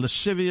lewd,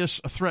 lascivious,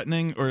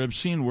 threatening, or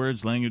obscene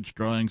words, language,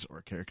 drawings,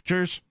 or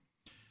caricatures.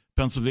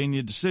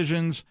 Pennsylvania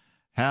decisions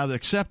have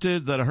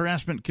accepted that a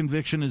harassment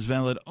conviction is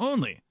valid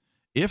only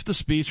if the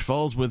speech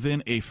falls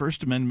within a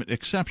First Amendment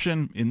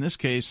exception. In this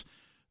case,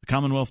 the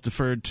Commonwealth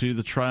deferred to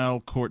the trial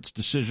court's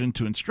decision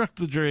to instruct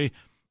the jury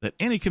that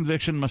any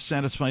conviction must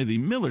satisfy the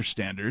Miller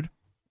standard,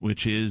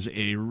 which is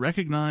a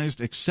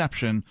recognized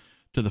exception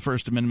to the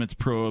First Amendment's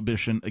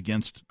prohibition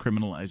against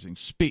criminalizing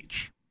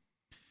speech.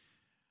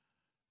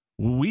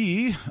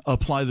 We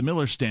apply the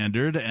Miller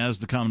standard as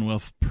the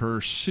Commonwealth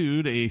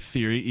pursued a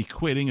theory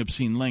equating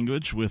obscene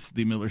language with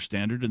the Miller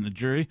standard, and the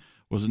jury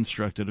was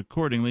instructed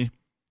accordingly.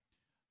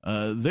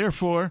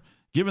 Therefore,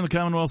 given the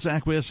Commonwealth's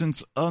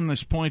acquiescence on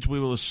this point, we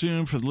will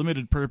assume for the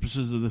limited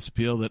purposes of this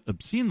appeal that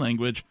obscene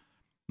language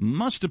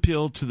must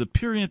appeal to the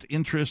prurient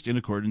interest in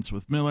accordance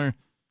with Miller.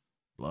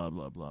 Blah,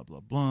 blah, blah, blah,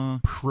 blah.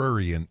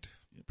 Prurient.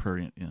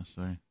 Prurient, yeah,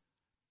 sorry.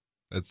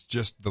 That's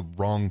just the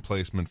wrong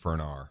placement for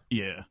an R.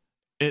 Yeah.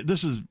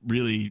 this is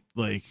really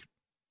like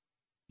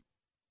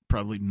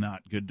probably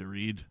not good to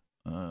read.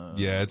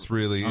 Yeah, it's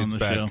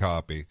bad show.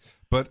 copy.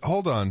 But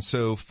hold on,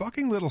 so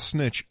fucking little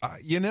snitch,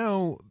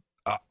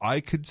 I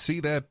could see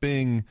that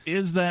being...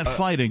 Is that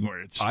fighting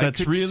words? I That's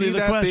could really see the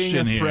that question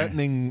being a here.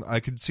 threatening. I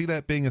could see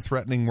that being a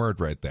threatening word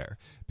right there,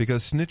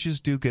 because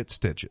snitches do get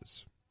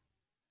stitches.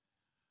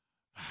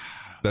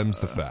 Them's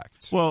the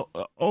facts. Well,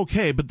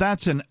 okay, but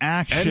that's an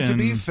action. And to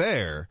be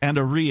fair... And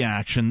a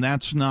reaction.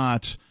 That's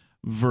not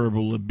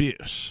verbal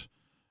abuse,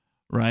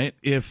 right?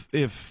 If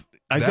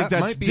I think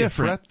that's might be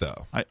different. a threat,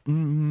 though.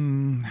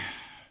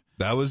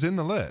 That was in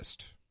the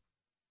list.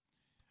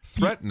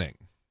 Threatening.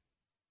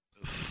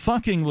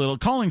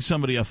 Calling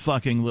somebody a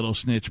fucking little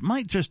snitch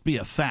might just be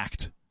a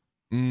fact.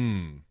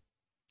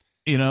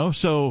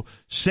 So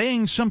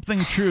saying something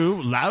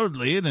true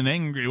loudly in an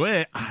angry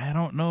way, I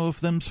don't know if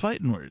them's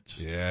fighting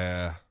words.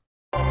 Yeah.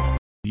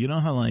 You know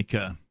how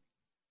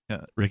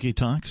Ricky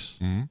talks,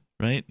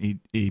 right?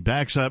 He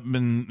backs up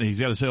and he's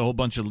got to say a whole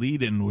bunch of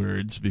lead-in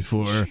words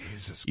before,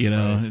 Jesus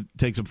it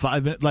takes him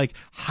 5 minutes. Like,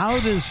 how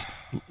does...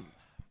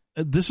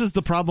 This is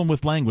the problem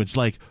with language.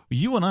 Like,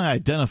 you and I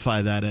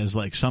identify that as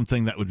like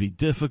something that would be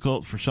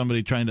difficult for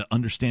somebody trying to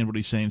understand what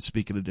he's saying,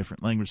 speaking a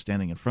different language,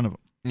 standing in front of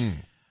him.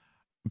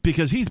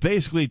 Because he's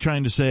basically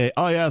trying to say,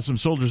 oh yeah, some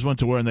soldiers went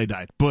to war and they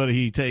died. But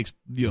he takes,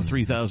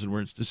 3,000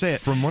 words to say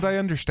it. From what I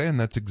understand,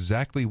 that's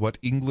exactly what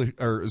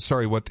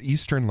what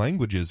Eastern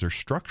languages are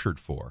structured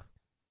for.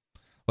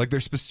 Like, they're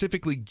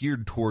specifically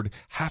geared toward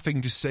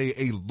having to say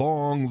a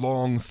long,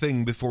 long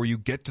thing before you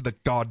get to the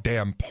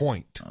goddamn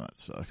point. Oh, that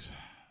sucks.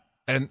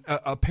 And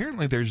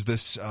apparently there's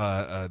this,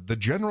 the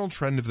general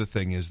trend of the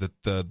thing is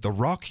that the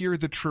rockier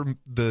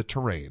the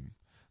terrain,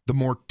 the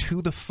more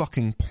to the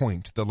fucking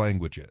point the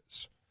language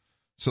is.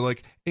 So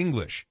like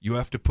English, you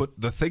have to put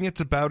the thing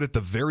it's about at the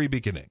very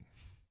beginning.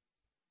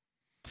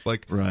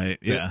 Like, right,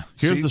 yeah.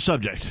 Here's the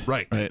subject.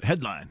 Right.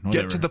 Headline.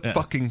 Whatever. Get to the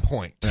fucking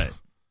point. Right.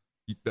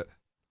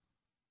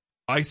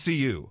 I see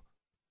you.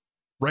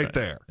 Right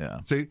there.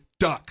 Yeah. See?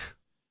 Duck.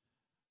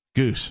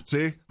 Goose.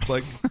 See?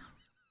 Like...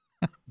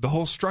 The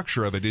whole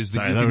structure of it is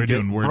that you we're can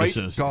doing get word right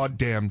association.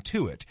 goddamn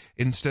to it,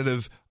 instead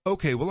of,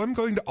 okay, well, I'm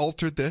going to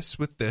alter this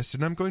with this,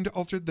 and I'm going to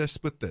alter this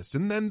with this,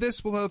 and then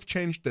this will have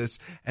changed this,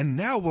 and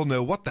now we'll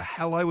know what the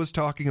hell I was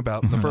talking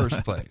about in the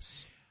first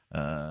place.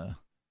 Yeah,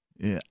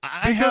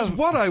 because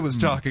what I was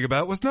talking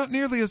about was not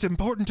nearly as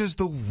important as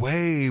the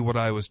way what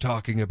I was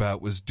talking about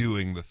was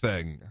doing the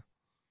thing.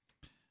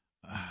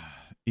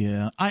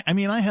 Yeah, I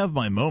mean, I have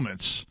my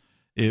moments.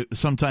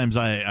 Sometimes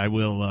I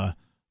will...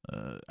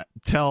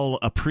 tell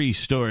a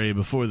pre-story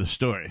before the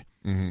story,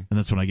 and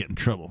that's when I get in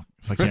trouble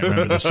if I can't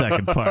remember the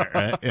second part.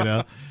 Right?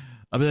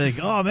 I'll be like,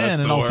 "Oh man,"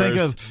 and I'll think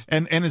of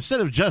and instead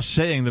of just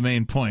saying the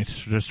main point,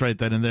 just write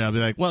that in there. I'll be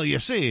like, "Well, you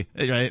see,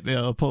 right?"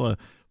 I'll pull a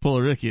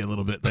Ricky a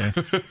little bit there.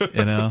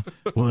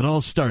 Well, it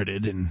all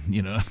started, and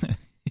you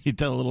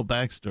tell a little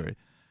backstory,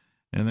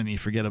 and then you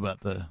forget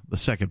about the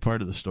second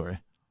part of the story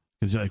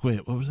because you're like,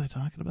 "Wait, what was I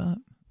talking about?"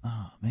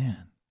 Oh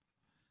man,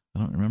 I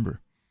don't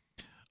remember.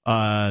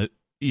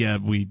 Yeah,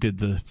 we did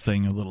the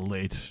thing a little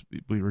late.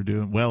 We were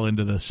doing well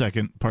into the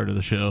second part of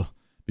the show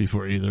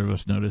before either of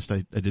us noticed.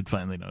 I did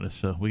finally notice,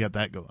 so we got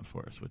that going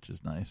for us, which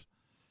is nice.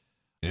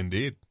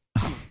 Indeed.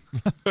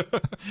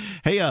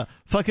 Hey,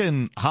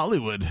 fucking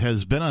Hollywood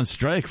has been on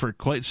strike for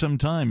quite some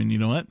time, and you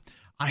know what?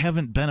 I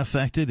haven't been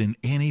affected in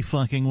any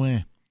fucking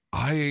way.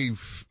 I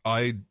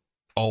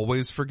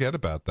always forget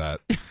about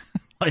that.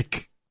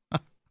 Like,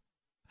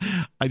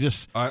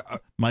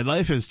 my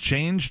life has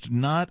changed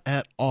not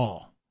at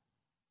all.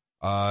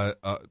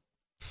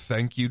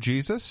 Thank you,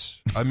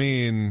 Jesus. I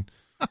mean,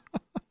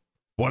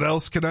 what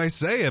else can I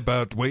say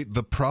about,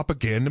 the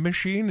propaganda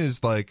machine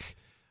is like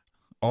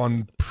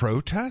on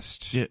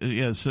protest?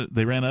 Yeah, so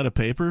they ran out of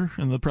paper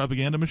in the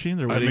propaganda machine.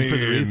 They're waiting for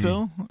the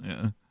refill.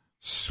 Yeah.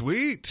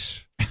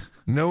 Sweet.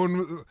 No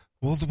one,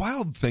 well, the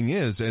wild thing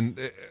is,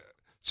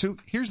 so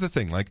here's the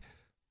thing, like,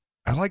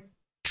 I like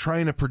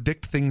trying to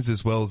predict things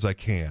as well as I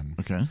can.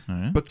 Okay, all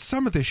right. But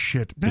some of this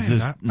shit, man. Is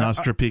this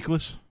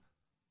Nostrapiclus?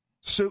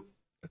 So...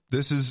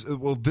 This is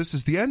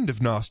the end of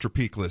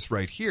Nostrapiclus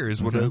right here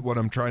is what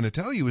I'm trying to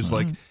tell you is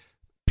like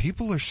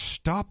people are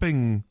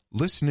stopping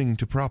listening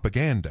to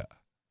propaganda.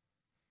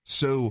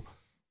 So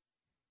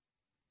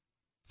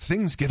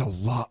things get a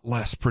lot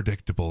less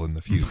predictable in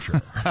the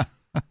future.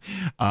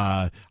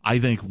 I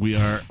think we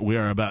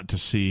are about to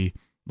see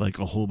like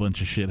a whole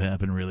bunch of shit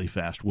happen really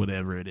fast,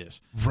 whatever it is.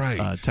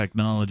 Right.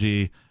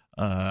 Technology,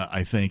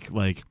 I think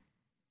like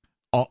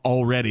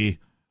already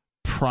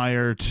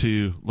prior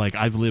to, like,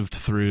 I've lived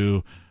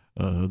through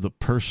the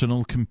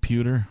personal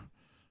computer,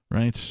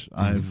 right? Mm-hmm.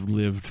 I've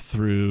lived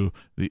through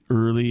the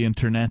early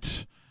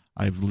internet.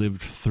 I've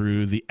lived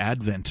through the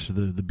advent,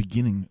 the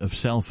beginning of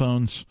cell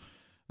phones,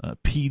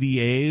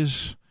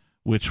 PDAs,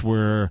 which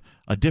were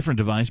a different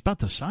device, about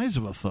the size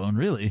of a phone,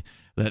 really,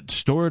 that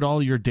stored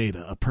all your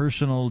data, a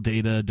personal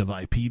data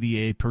device,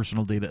 PDA,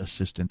 personal data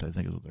assistant, I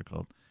think is what they're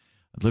called.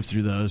 I lived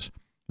through those.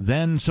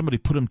 Then somebody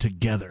put them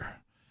together.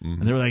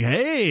 And they were like,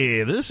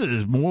 hey, this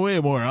is way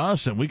more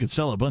awesome. We could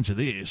sell a bunch of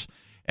these.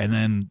 And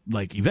then,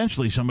 like,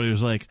 eventually somebody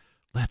was like,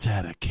 let's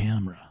add a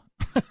camera.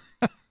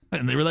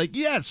 And they were like,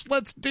 yes,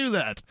 let's do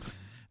that.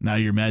 Now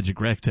your magic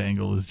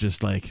rectangle is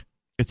just like,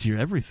 it's your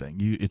everything.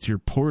 It's your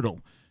portal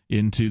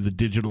into the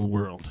digital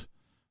world.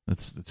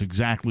 That's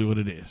exactly what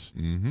it is.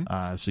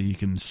 Mm-hmm. So you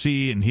can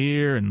see and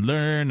hear and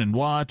learn and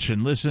watch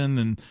and listen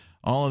and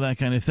all of that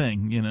kind of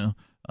thing, you know,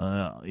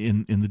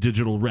 in the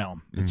digital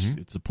realm.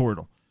 It's a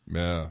portal.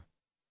 Yeah.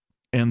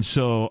 And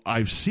so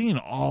I've seen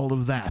all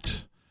of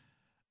that.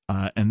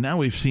 And now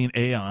we've seen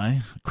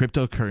AI,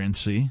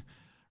 cryptocurrency,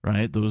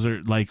 right? Those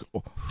are like,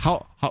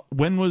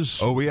 when was...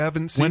 Oh, we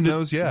haven't seen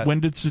those yet. When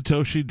did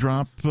Satoshi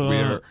drop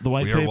the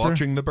white paper? We are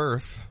watching the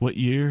birth. What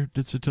year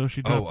did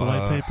Satoshi drop the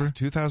white paper?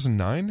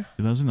 2009?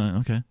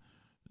 2009, okay.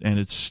 And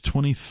it's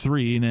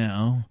 23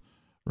 now,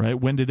 right?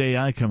 When did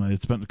AI come out?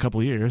 It's been a couple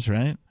of years,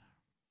 right?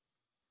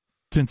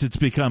 Since it's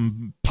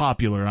become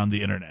popular on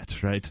the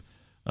internet, right?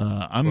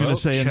 I'm going to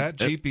say...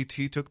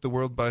 ChatGPT took the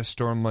world by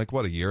storm, like,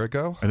 what, a year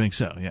ago? I think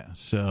so, yeah.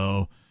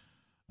 So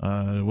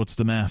what's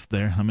the math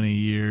there? How many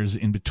years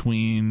in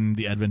between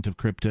the advent of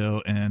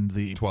crypto and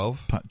the...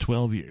 12?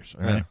 12 years,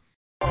 all right.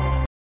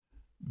 Yeah.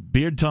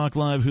 Beard Talk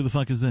Live, who the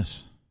fuck is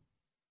this?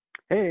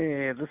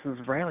 Hey, this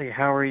is Riley.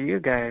 How are you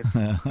guys?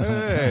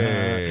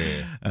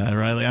 Hey.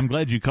 Riley, I'm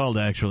glad you called,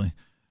 actually,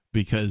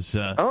 because...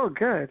 oh,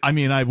 good. I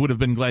mean, I would have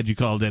been glad you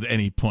called at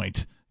any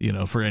point, you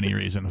know, for any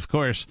reason, of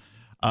course.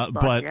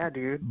 But yeah,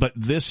 dude. But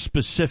this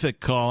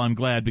specific call, I'm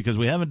glad, because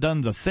we haven't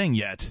done the thing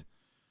yet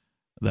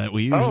that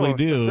we usually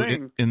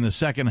do in the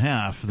second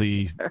half.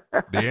 The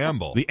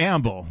amble. The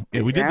amble.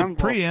 Yeah, we did the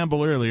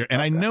preamble earlier,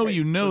 and I know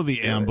you know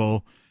the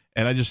amble.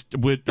 And I just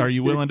are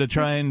you willing to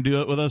try and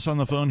do it with us on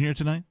the phone here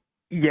tonight?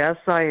 Yes,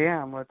 I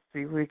am. Let's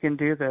see if we can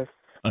do this.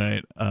 All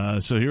right.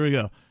 So here we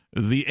go.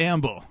 The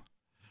amble.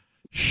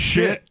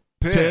 Shit,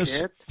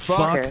 piss,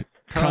 fuck,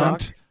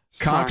 cunt,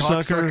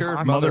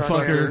 cocksucker,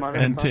 motherfucker,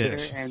 and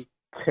tits.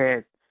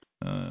 Tits.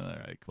 All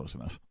right, close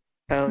enough.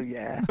 Oh,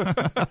 yeah.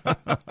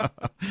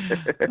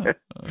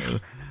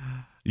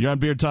 You're on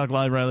Beard Talk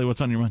Live, Riley.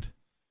 What's on your mind?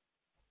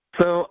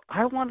 So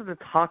I wanted to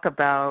talk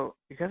about,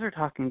 you guys are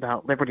talking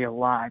about liberty a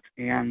lot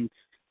and,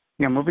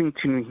 you know, moving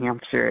to New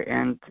Hampshire.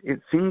 And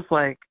it seems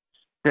like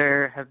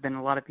there have been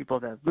a lot of people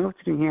that have moved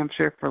to New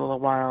Hampshire for a little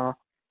while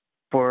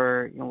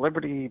for, you know,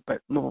 liberty,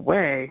 but move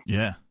away.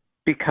 Yeah.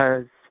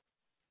 Because,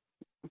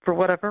 for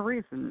whatever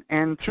reason.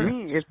 And to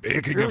me, it's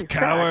really of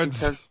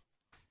cowards.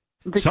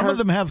 Because some of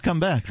them have come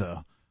back,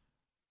 though.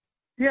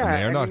 Yeah, and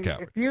they are not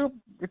cowards.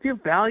 If you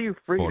value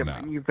freedom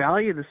and you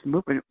value this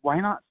movement, why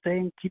not stay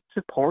and keep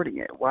supporting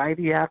it? Why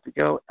do you have to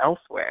go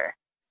elsewhere?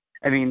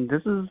 I mean,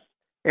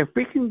 if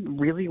we can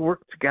really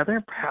work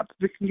together, perhaps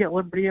we can get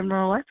liberty in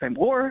our lifetime,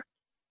 or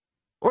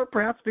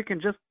perhaps we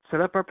can just set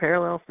up our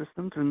parallel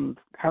systems and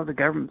have the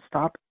government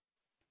stop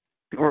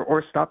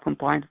or stop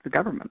complying to the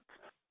government.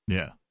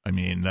 Yeah, I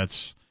mean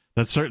that's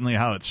certainly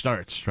how it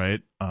starts,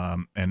 right?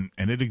 And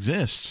it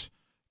exists.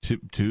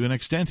 To an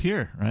extent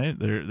here, right?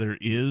 There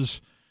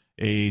is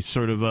a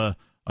sort of a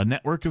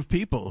network of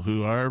people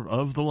who are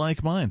of the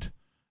like mind,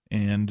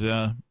 and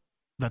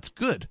that's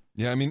good.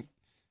 Yeah, I mean,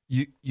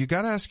 you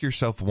got to ask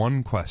yourself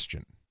one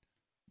question.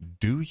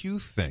 Do you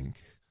think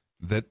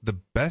that the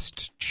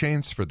best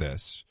chance for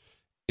this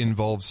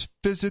involves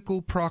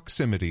physical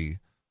proximity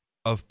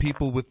of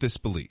people with this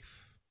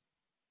belief?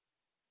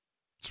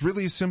 It's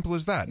really as simple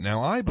as that.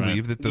 Now, I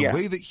believe that the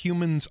way that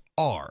humans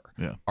are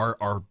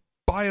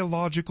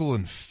biological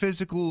and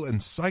physical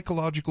and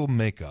psychological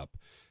makeup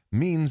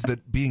means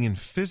that being in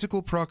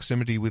physical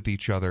proximity with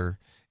each other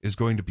is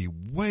going to be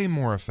way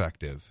more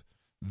effective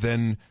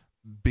than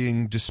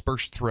being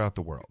dispersed throughout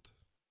the world.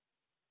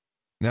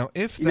 Now,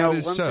 if that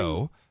is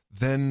so,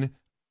 then,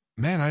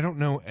 man, I don't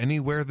know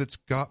anywhere that's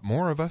got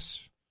more of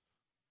us.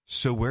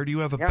 So where do you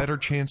have a better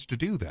chance to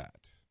do that?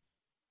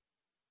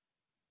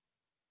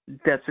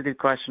 That's a good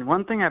question.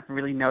 One thing I've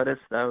really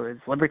noticed, though, is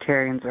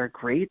libertarians are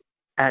great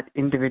at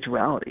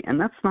individuality, and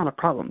that's not a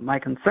problem. My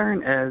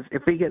concern is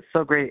if we get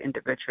so great at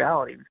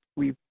individuality,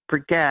 we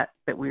forget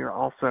that we are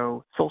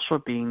also social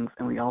beings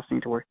and we also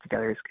need to work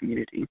together as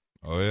community.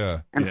 Oh, yeah.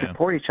 And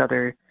support each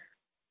other,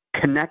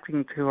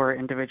 connecting to our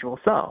individual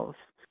selves,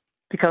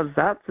 because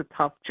that's a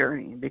tough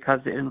journey because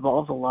it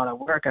involves a lot of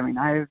work. I mean,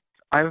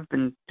 I've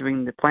been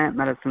doing the plant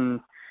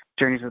medicine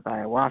journeys with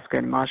ayahuasca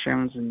and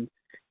mushrooms and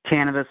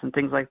cannabis and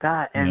things like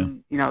that,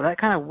 and you know, that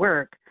kind of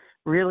work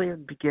really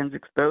begins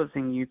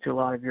exposing you to a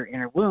lot of your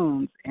inner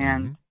wounds.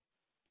 And,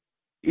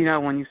 you know,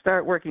 when you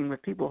start working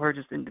with people who are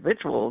just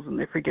individuals and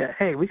they forget,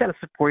 hey, we got to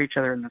support each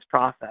other in this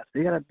process.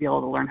 We got to be able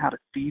to learn how to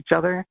see each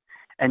other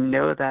and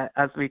know that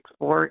as we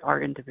explore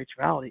our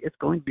individuality, it's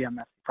going to be a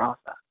messy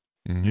process.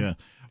 Yeah.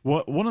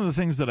 Well, one of the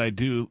things that I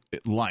do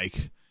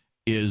like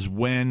is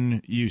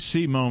when you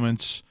see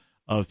moments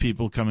of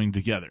people coming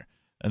together.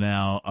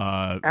 Now,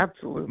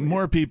 absolutely,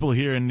 more people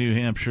here in New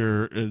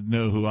Hampshire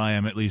know who I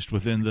am, at least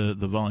within the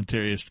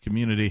voluntarist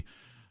community,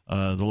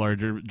 the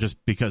larger, just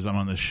because I'm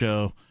on the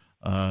show.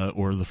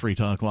 or the Free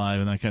Talk Live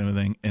and that kind of a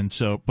thing. And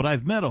so, but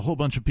I've met a whole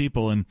bunch of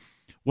people, and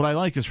what I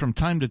like is from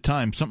time to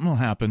time something will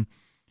happen,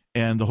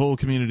 and the whole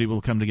community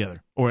will come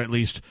together, or at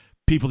least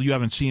people you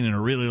haven't seen in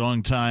a really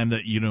long time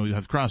that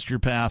have crossed your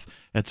path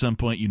at some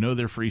point.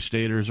 They're free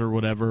staters or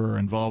whatever, or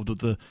involved with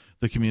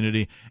the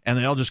community, and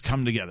they all just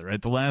come together.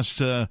 Right, the last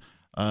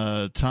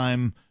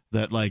time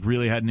that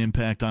really had an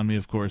impact on me,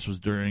 of course, was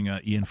during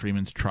Ian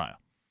Freeman's trial,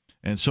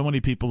 and so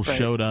many people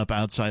showed up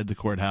outside the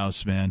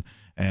courthouse, man,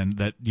 and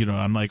that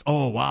I'm like,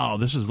 oh wow,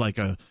 this is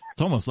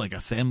it's almost like a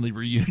family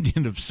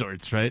reunion of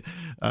sorts, right?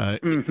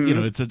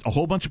 It's a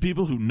whole bunch of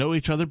people who know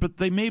each other, but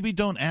they maybe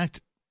don't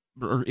act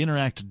or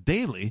interact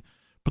daily,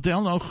 but they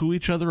all know who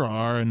each other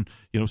are and,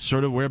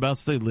 sort of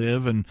whereabouts they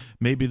live, and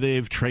maybe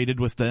they've traded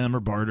with them or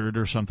bartered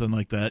or something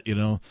like that,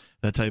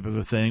 that type of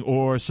a thing,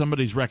 or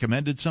somebody's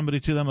recommended somebody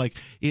to them. It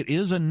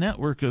is a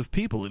network of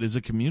people. It is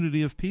a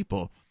community of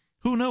people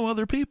who know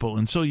other people,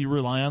 and so you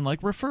rely on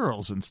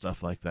referrals and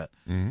stuff like that.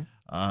 Mm-hmm.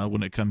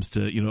 When it comes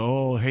to,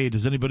 oh, hey,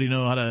 does anybody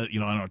know how to, I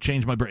don't know,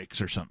 change my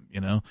brakes or something,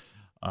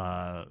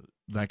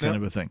 that kind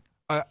of a thing.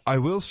 I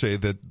will say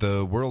that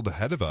the world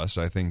ahead of us,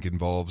 I think,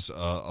 involves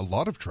a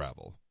lot of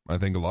travel. I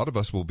think a lot of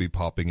us will be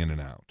popping in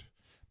and out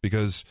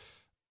because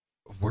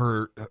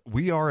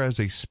we are as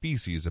a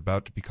species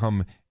about to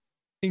become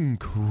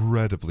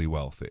incredibly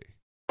wealthy.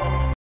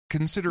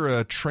 Consider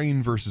a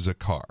train versus a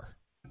car.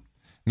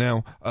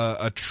 Now,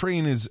 a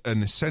train is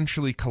an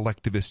essentially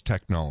collectivist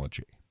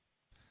technology.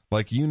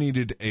 You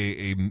needed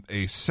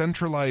a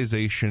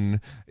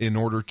centralization in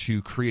order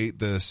to create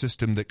the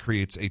system that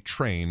creates a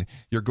train.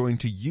 You're going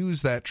to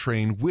use that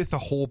train with a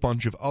whole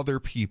bunch of other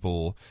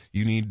people.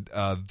 You need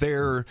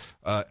their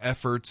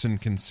efforts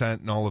and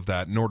consent and all of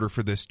that in order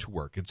for this to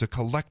work. It's a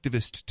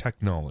collectivist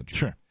technology.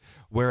 Sure.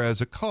 Whereas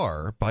a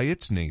car, by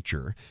its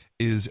nature,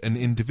 is an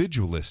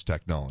individualist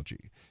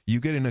technology. You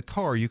get in a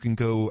car, you can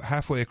go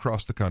halfway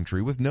across the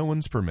country with no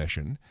one's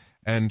permission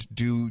and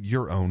do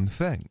your own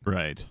thing.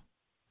 Right.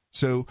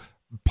 So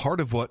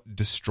part of what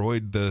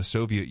destroyed the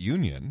Soviet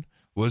Union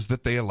was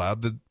that they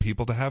allowed the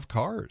people to have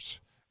cars.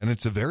 And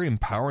it's a very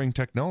empowering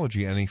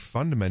technology and a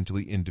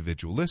fundamentally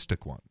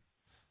individualistic one.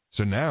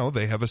 So now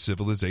they have a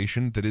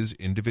civilization that is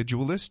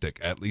individualistic,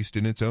 at least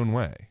in its own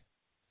way.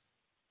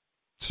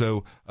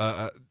 So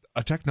a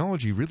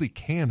technology really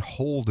can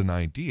hold an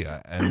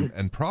idea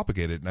and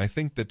propagate it. And I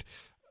think that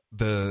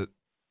the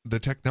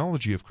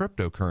technology of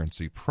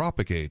cryptocurrency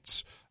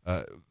propagates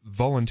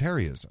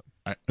voluntarism.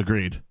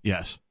 Agreed.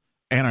 Yes.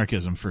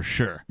 Anarchism for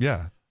sure.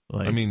 Yeah.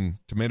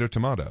 Tomato,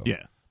 tomato.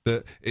 Yeah.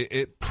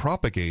 It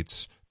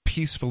propagates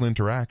peaceful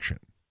interaction.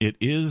 It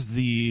is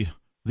the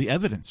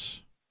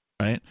evidence,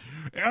 right?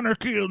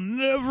 Anarchy will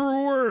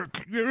never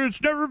work.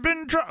 It's never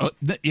been tried. Oh,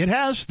 it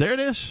has. There it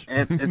is.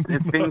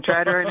 It's being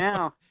tried right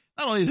now.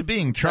 Not only is it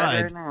being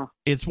tried, right now.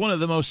 It's one of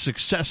the most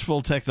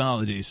successful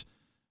technologies.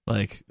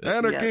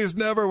 Anarchy has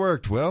never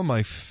worked. Well,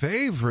 my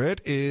favorite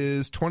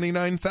is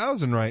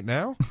 29,000 right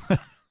now.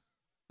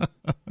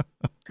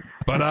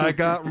 But I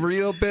got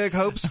real big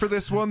hopes for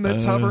this one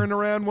that's hovering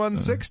around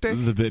 160.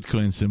 The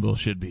Bitcoin symbol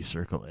should be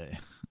circle A,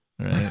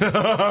 right?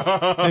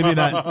 maybe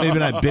not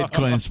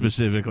Bitcoin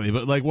specifically,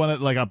 but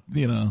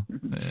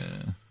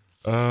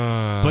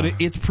But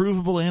it's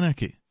provable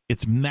anarchy.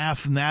 It's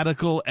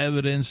mathematical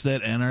evidence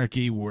that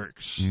anarchy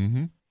works.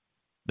 Mm-hmm.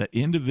 That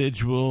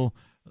individuals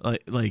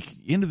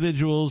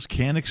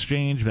can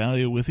exchange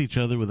value with each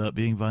other without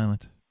being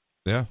violent.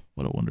 Yeah.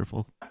 What a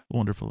wonderful,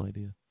 wonderful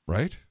idea.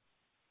 Right?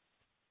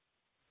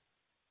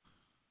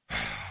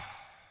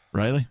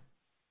 Riley?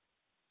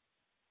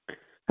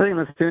 I think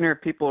the sooner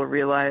people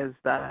realize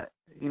that,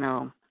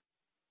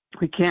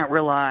 we can't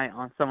rely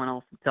on someone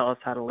else to tell us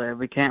how to live.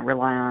 We can't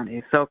rely on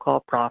a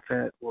so-called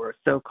prophet or a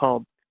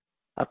so-called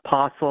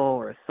apostle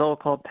or a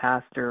so-called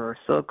pastor or a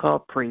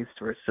so-called priest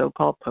or a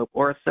so-called pope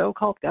or a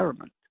so-called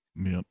government.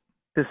 Yep.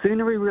 The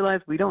sooner we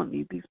realize we don't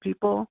need these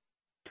people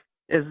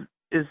is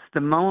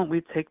the moment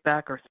we take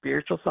back our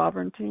spiritual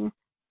sovereignty,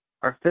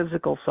 our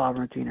physical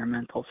sovereignty, and our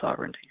mental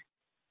sovereignty.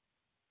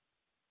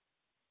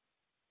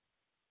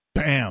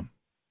 Bam.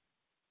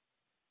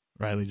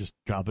 Riley just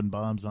dropping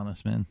bombs on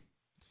us, man.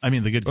 I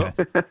mean, the good guy.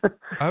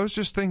 I was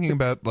just thinking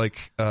about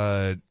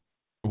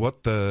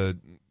what the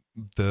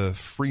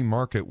free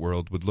market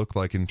world would look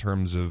like in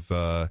terms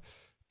of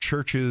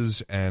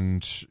churches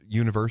and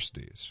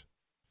universities.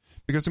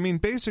 Because,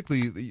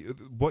 basically,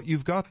 what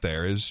you've got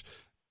there is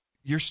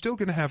you're still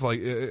going to have,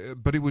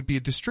 but it would be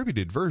a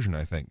distributed version,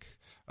 I think,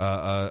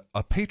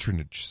 a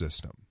patronage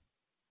system.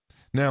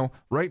 Now,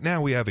 right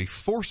now we have a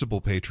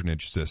forcible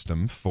patronage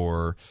system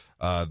for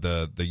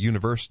the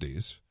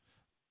universities,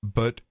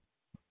 but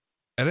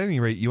at any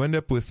rate, you end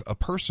up with a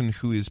person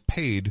who is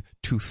paid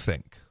to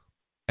think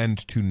and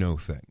to know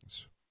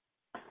things.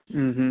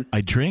 Mm-hmm.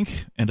 I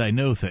drink and I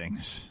know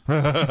things.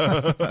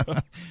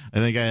 I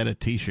think I had a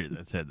T-shirt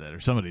that said that, or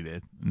somebody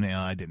did. No,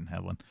 I didn't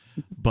have one.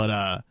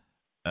 But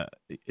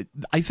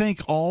I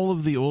think all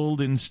of the old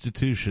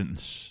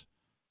institutions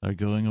are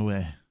going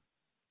away.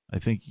 I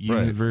think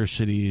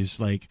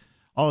universities,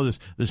 all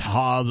this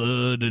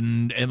Harvard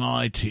and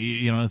MIT,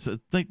 you know, it's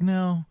like,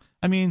 no.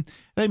 I mean,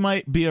 they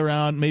might be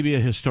around, maybe a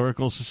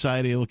historical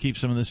society will keep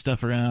some of this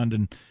stuff around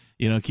and,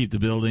 you know, keep the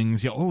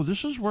buildings. You know, oh,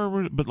 this is where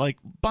we're, but like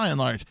by and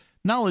large,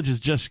 knowledge is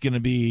just going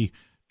to be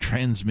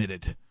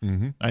transmitted,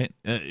 right?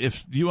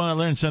 If you want to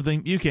learn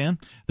something, you can.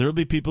 There will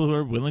be people who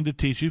are willing to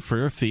teach you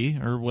for a fee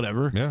or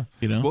whatever. Yeah.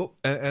 You know? Well,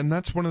 and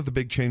that's one of the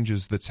big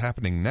changes that's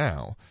happening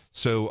now.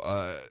 So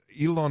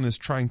Elon is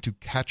trying to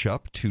catch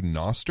up to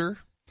Nostr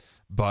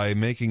by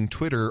making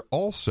Twitter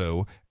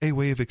also a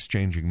way of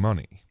exchanging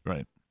money.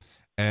 Right.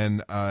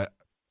 And I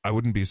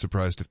wouldn't be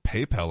surprised if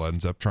PayPal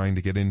ends up trying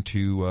to get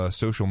into a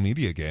social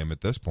media game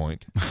at this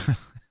point,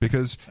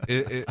 because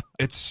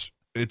it's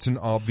an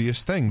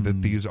obvious thing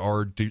that these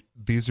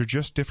are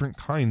just different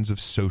kinds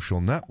of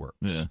social networks.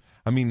 Yeah.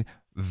 I mean,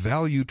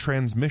 value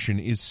transmission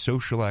is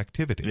social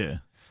activity. Yeah.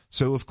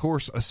 So, of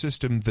course, a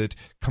system that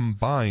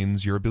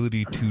combines your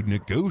ability to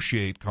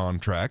negotiate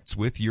contracts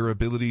with your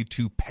ability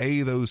to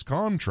pay those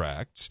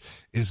contracts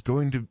is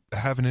going to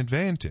have an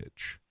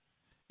advantage.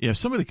 Yeah, if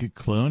somebody could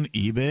clone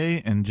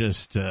eBay and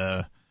just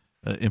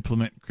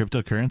implement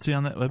cryptocurrency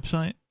on that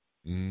website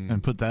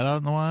and put that out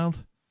in the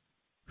wild.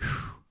 Whew.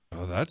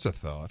 Oh, that's a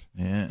thought.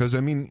 Yeah. Because,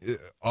 I mean,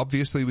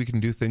 obviously we can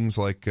do things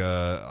like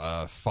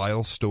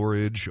file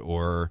storage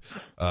or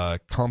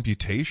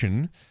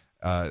computation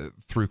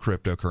through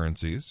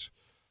cryptocurrencies.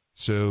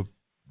 So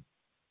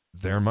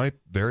there might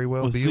very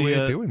well be a way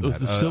of doing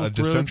that. A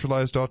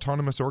decentralized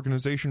autonomous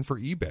organization for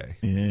eBay.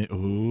 Yeah.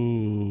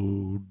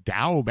 Ooh,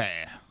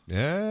 Daobay.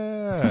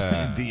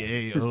 Yeah.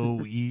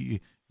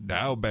 DAOE.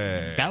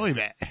 Daobay.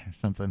 Daobay or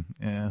something.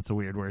 Yeah, that's a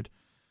weird word.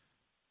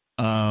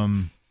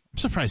 I'm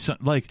surprised.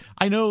 Like,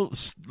 I know,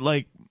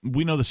 like,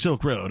 we know the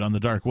Silk Road on the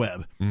dark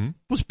web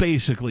was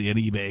basically an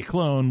eBay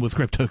clone with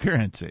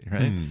cryptocurrency,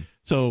 right?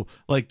 So,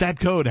 like, that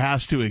code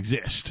has to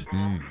exist,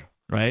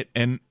 right?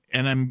 And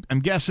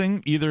I'm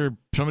guessing either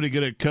somebody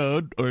good at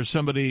code or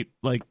somebody,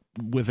 like,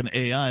 with an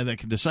AI that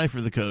can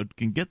decipher the code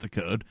can get the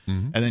code,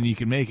 and then you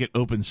can make it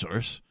open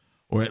source,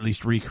 or at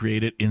least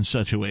recreate it in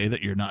such a way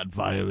that you're not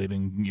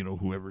violating, you know,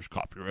 whoever's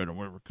copyright or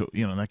whatever,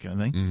 you know, that kind of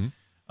thing.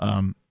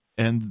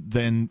 And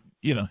then,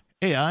 you know,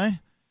 AI,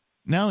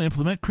 now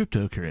implement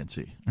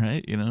cryptocurrency,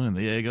 right? You know, and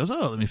the AI goes,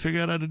 oh, let me figure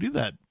out how to do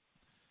that.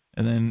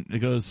 And then it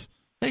goes,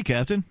 hey,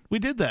 Captain, we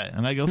did that.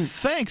 And I go,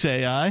 thanks,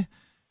 AI.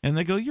 And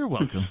they go, you're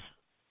welcome.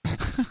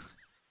 That'd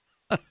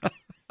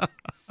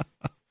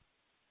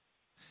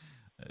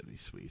be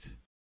sweet.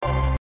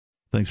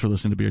 Thanks for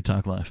listening to Beer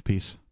Talk Live. Peace.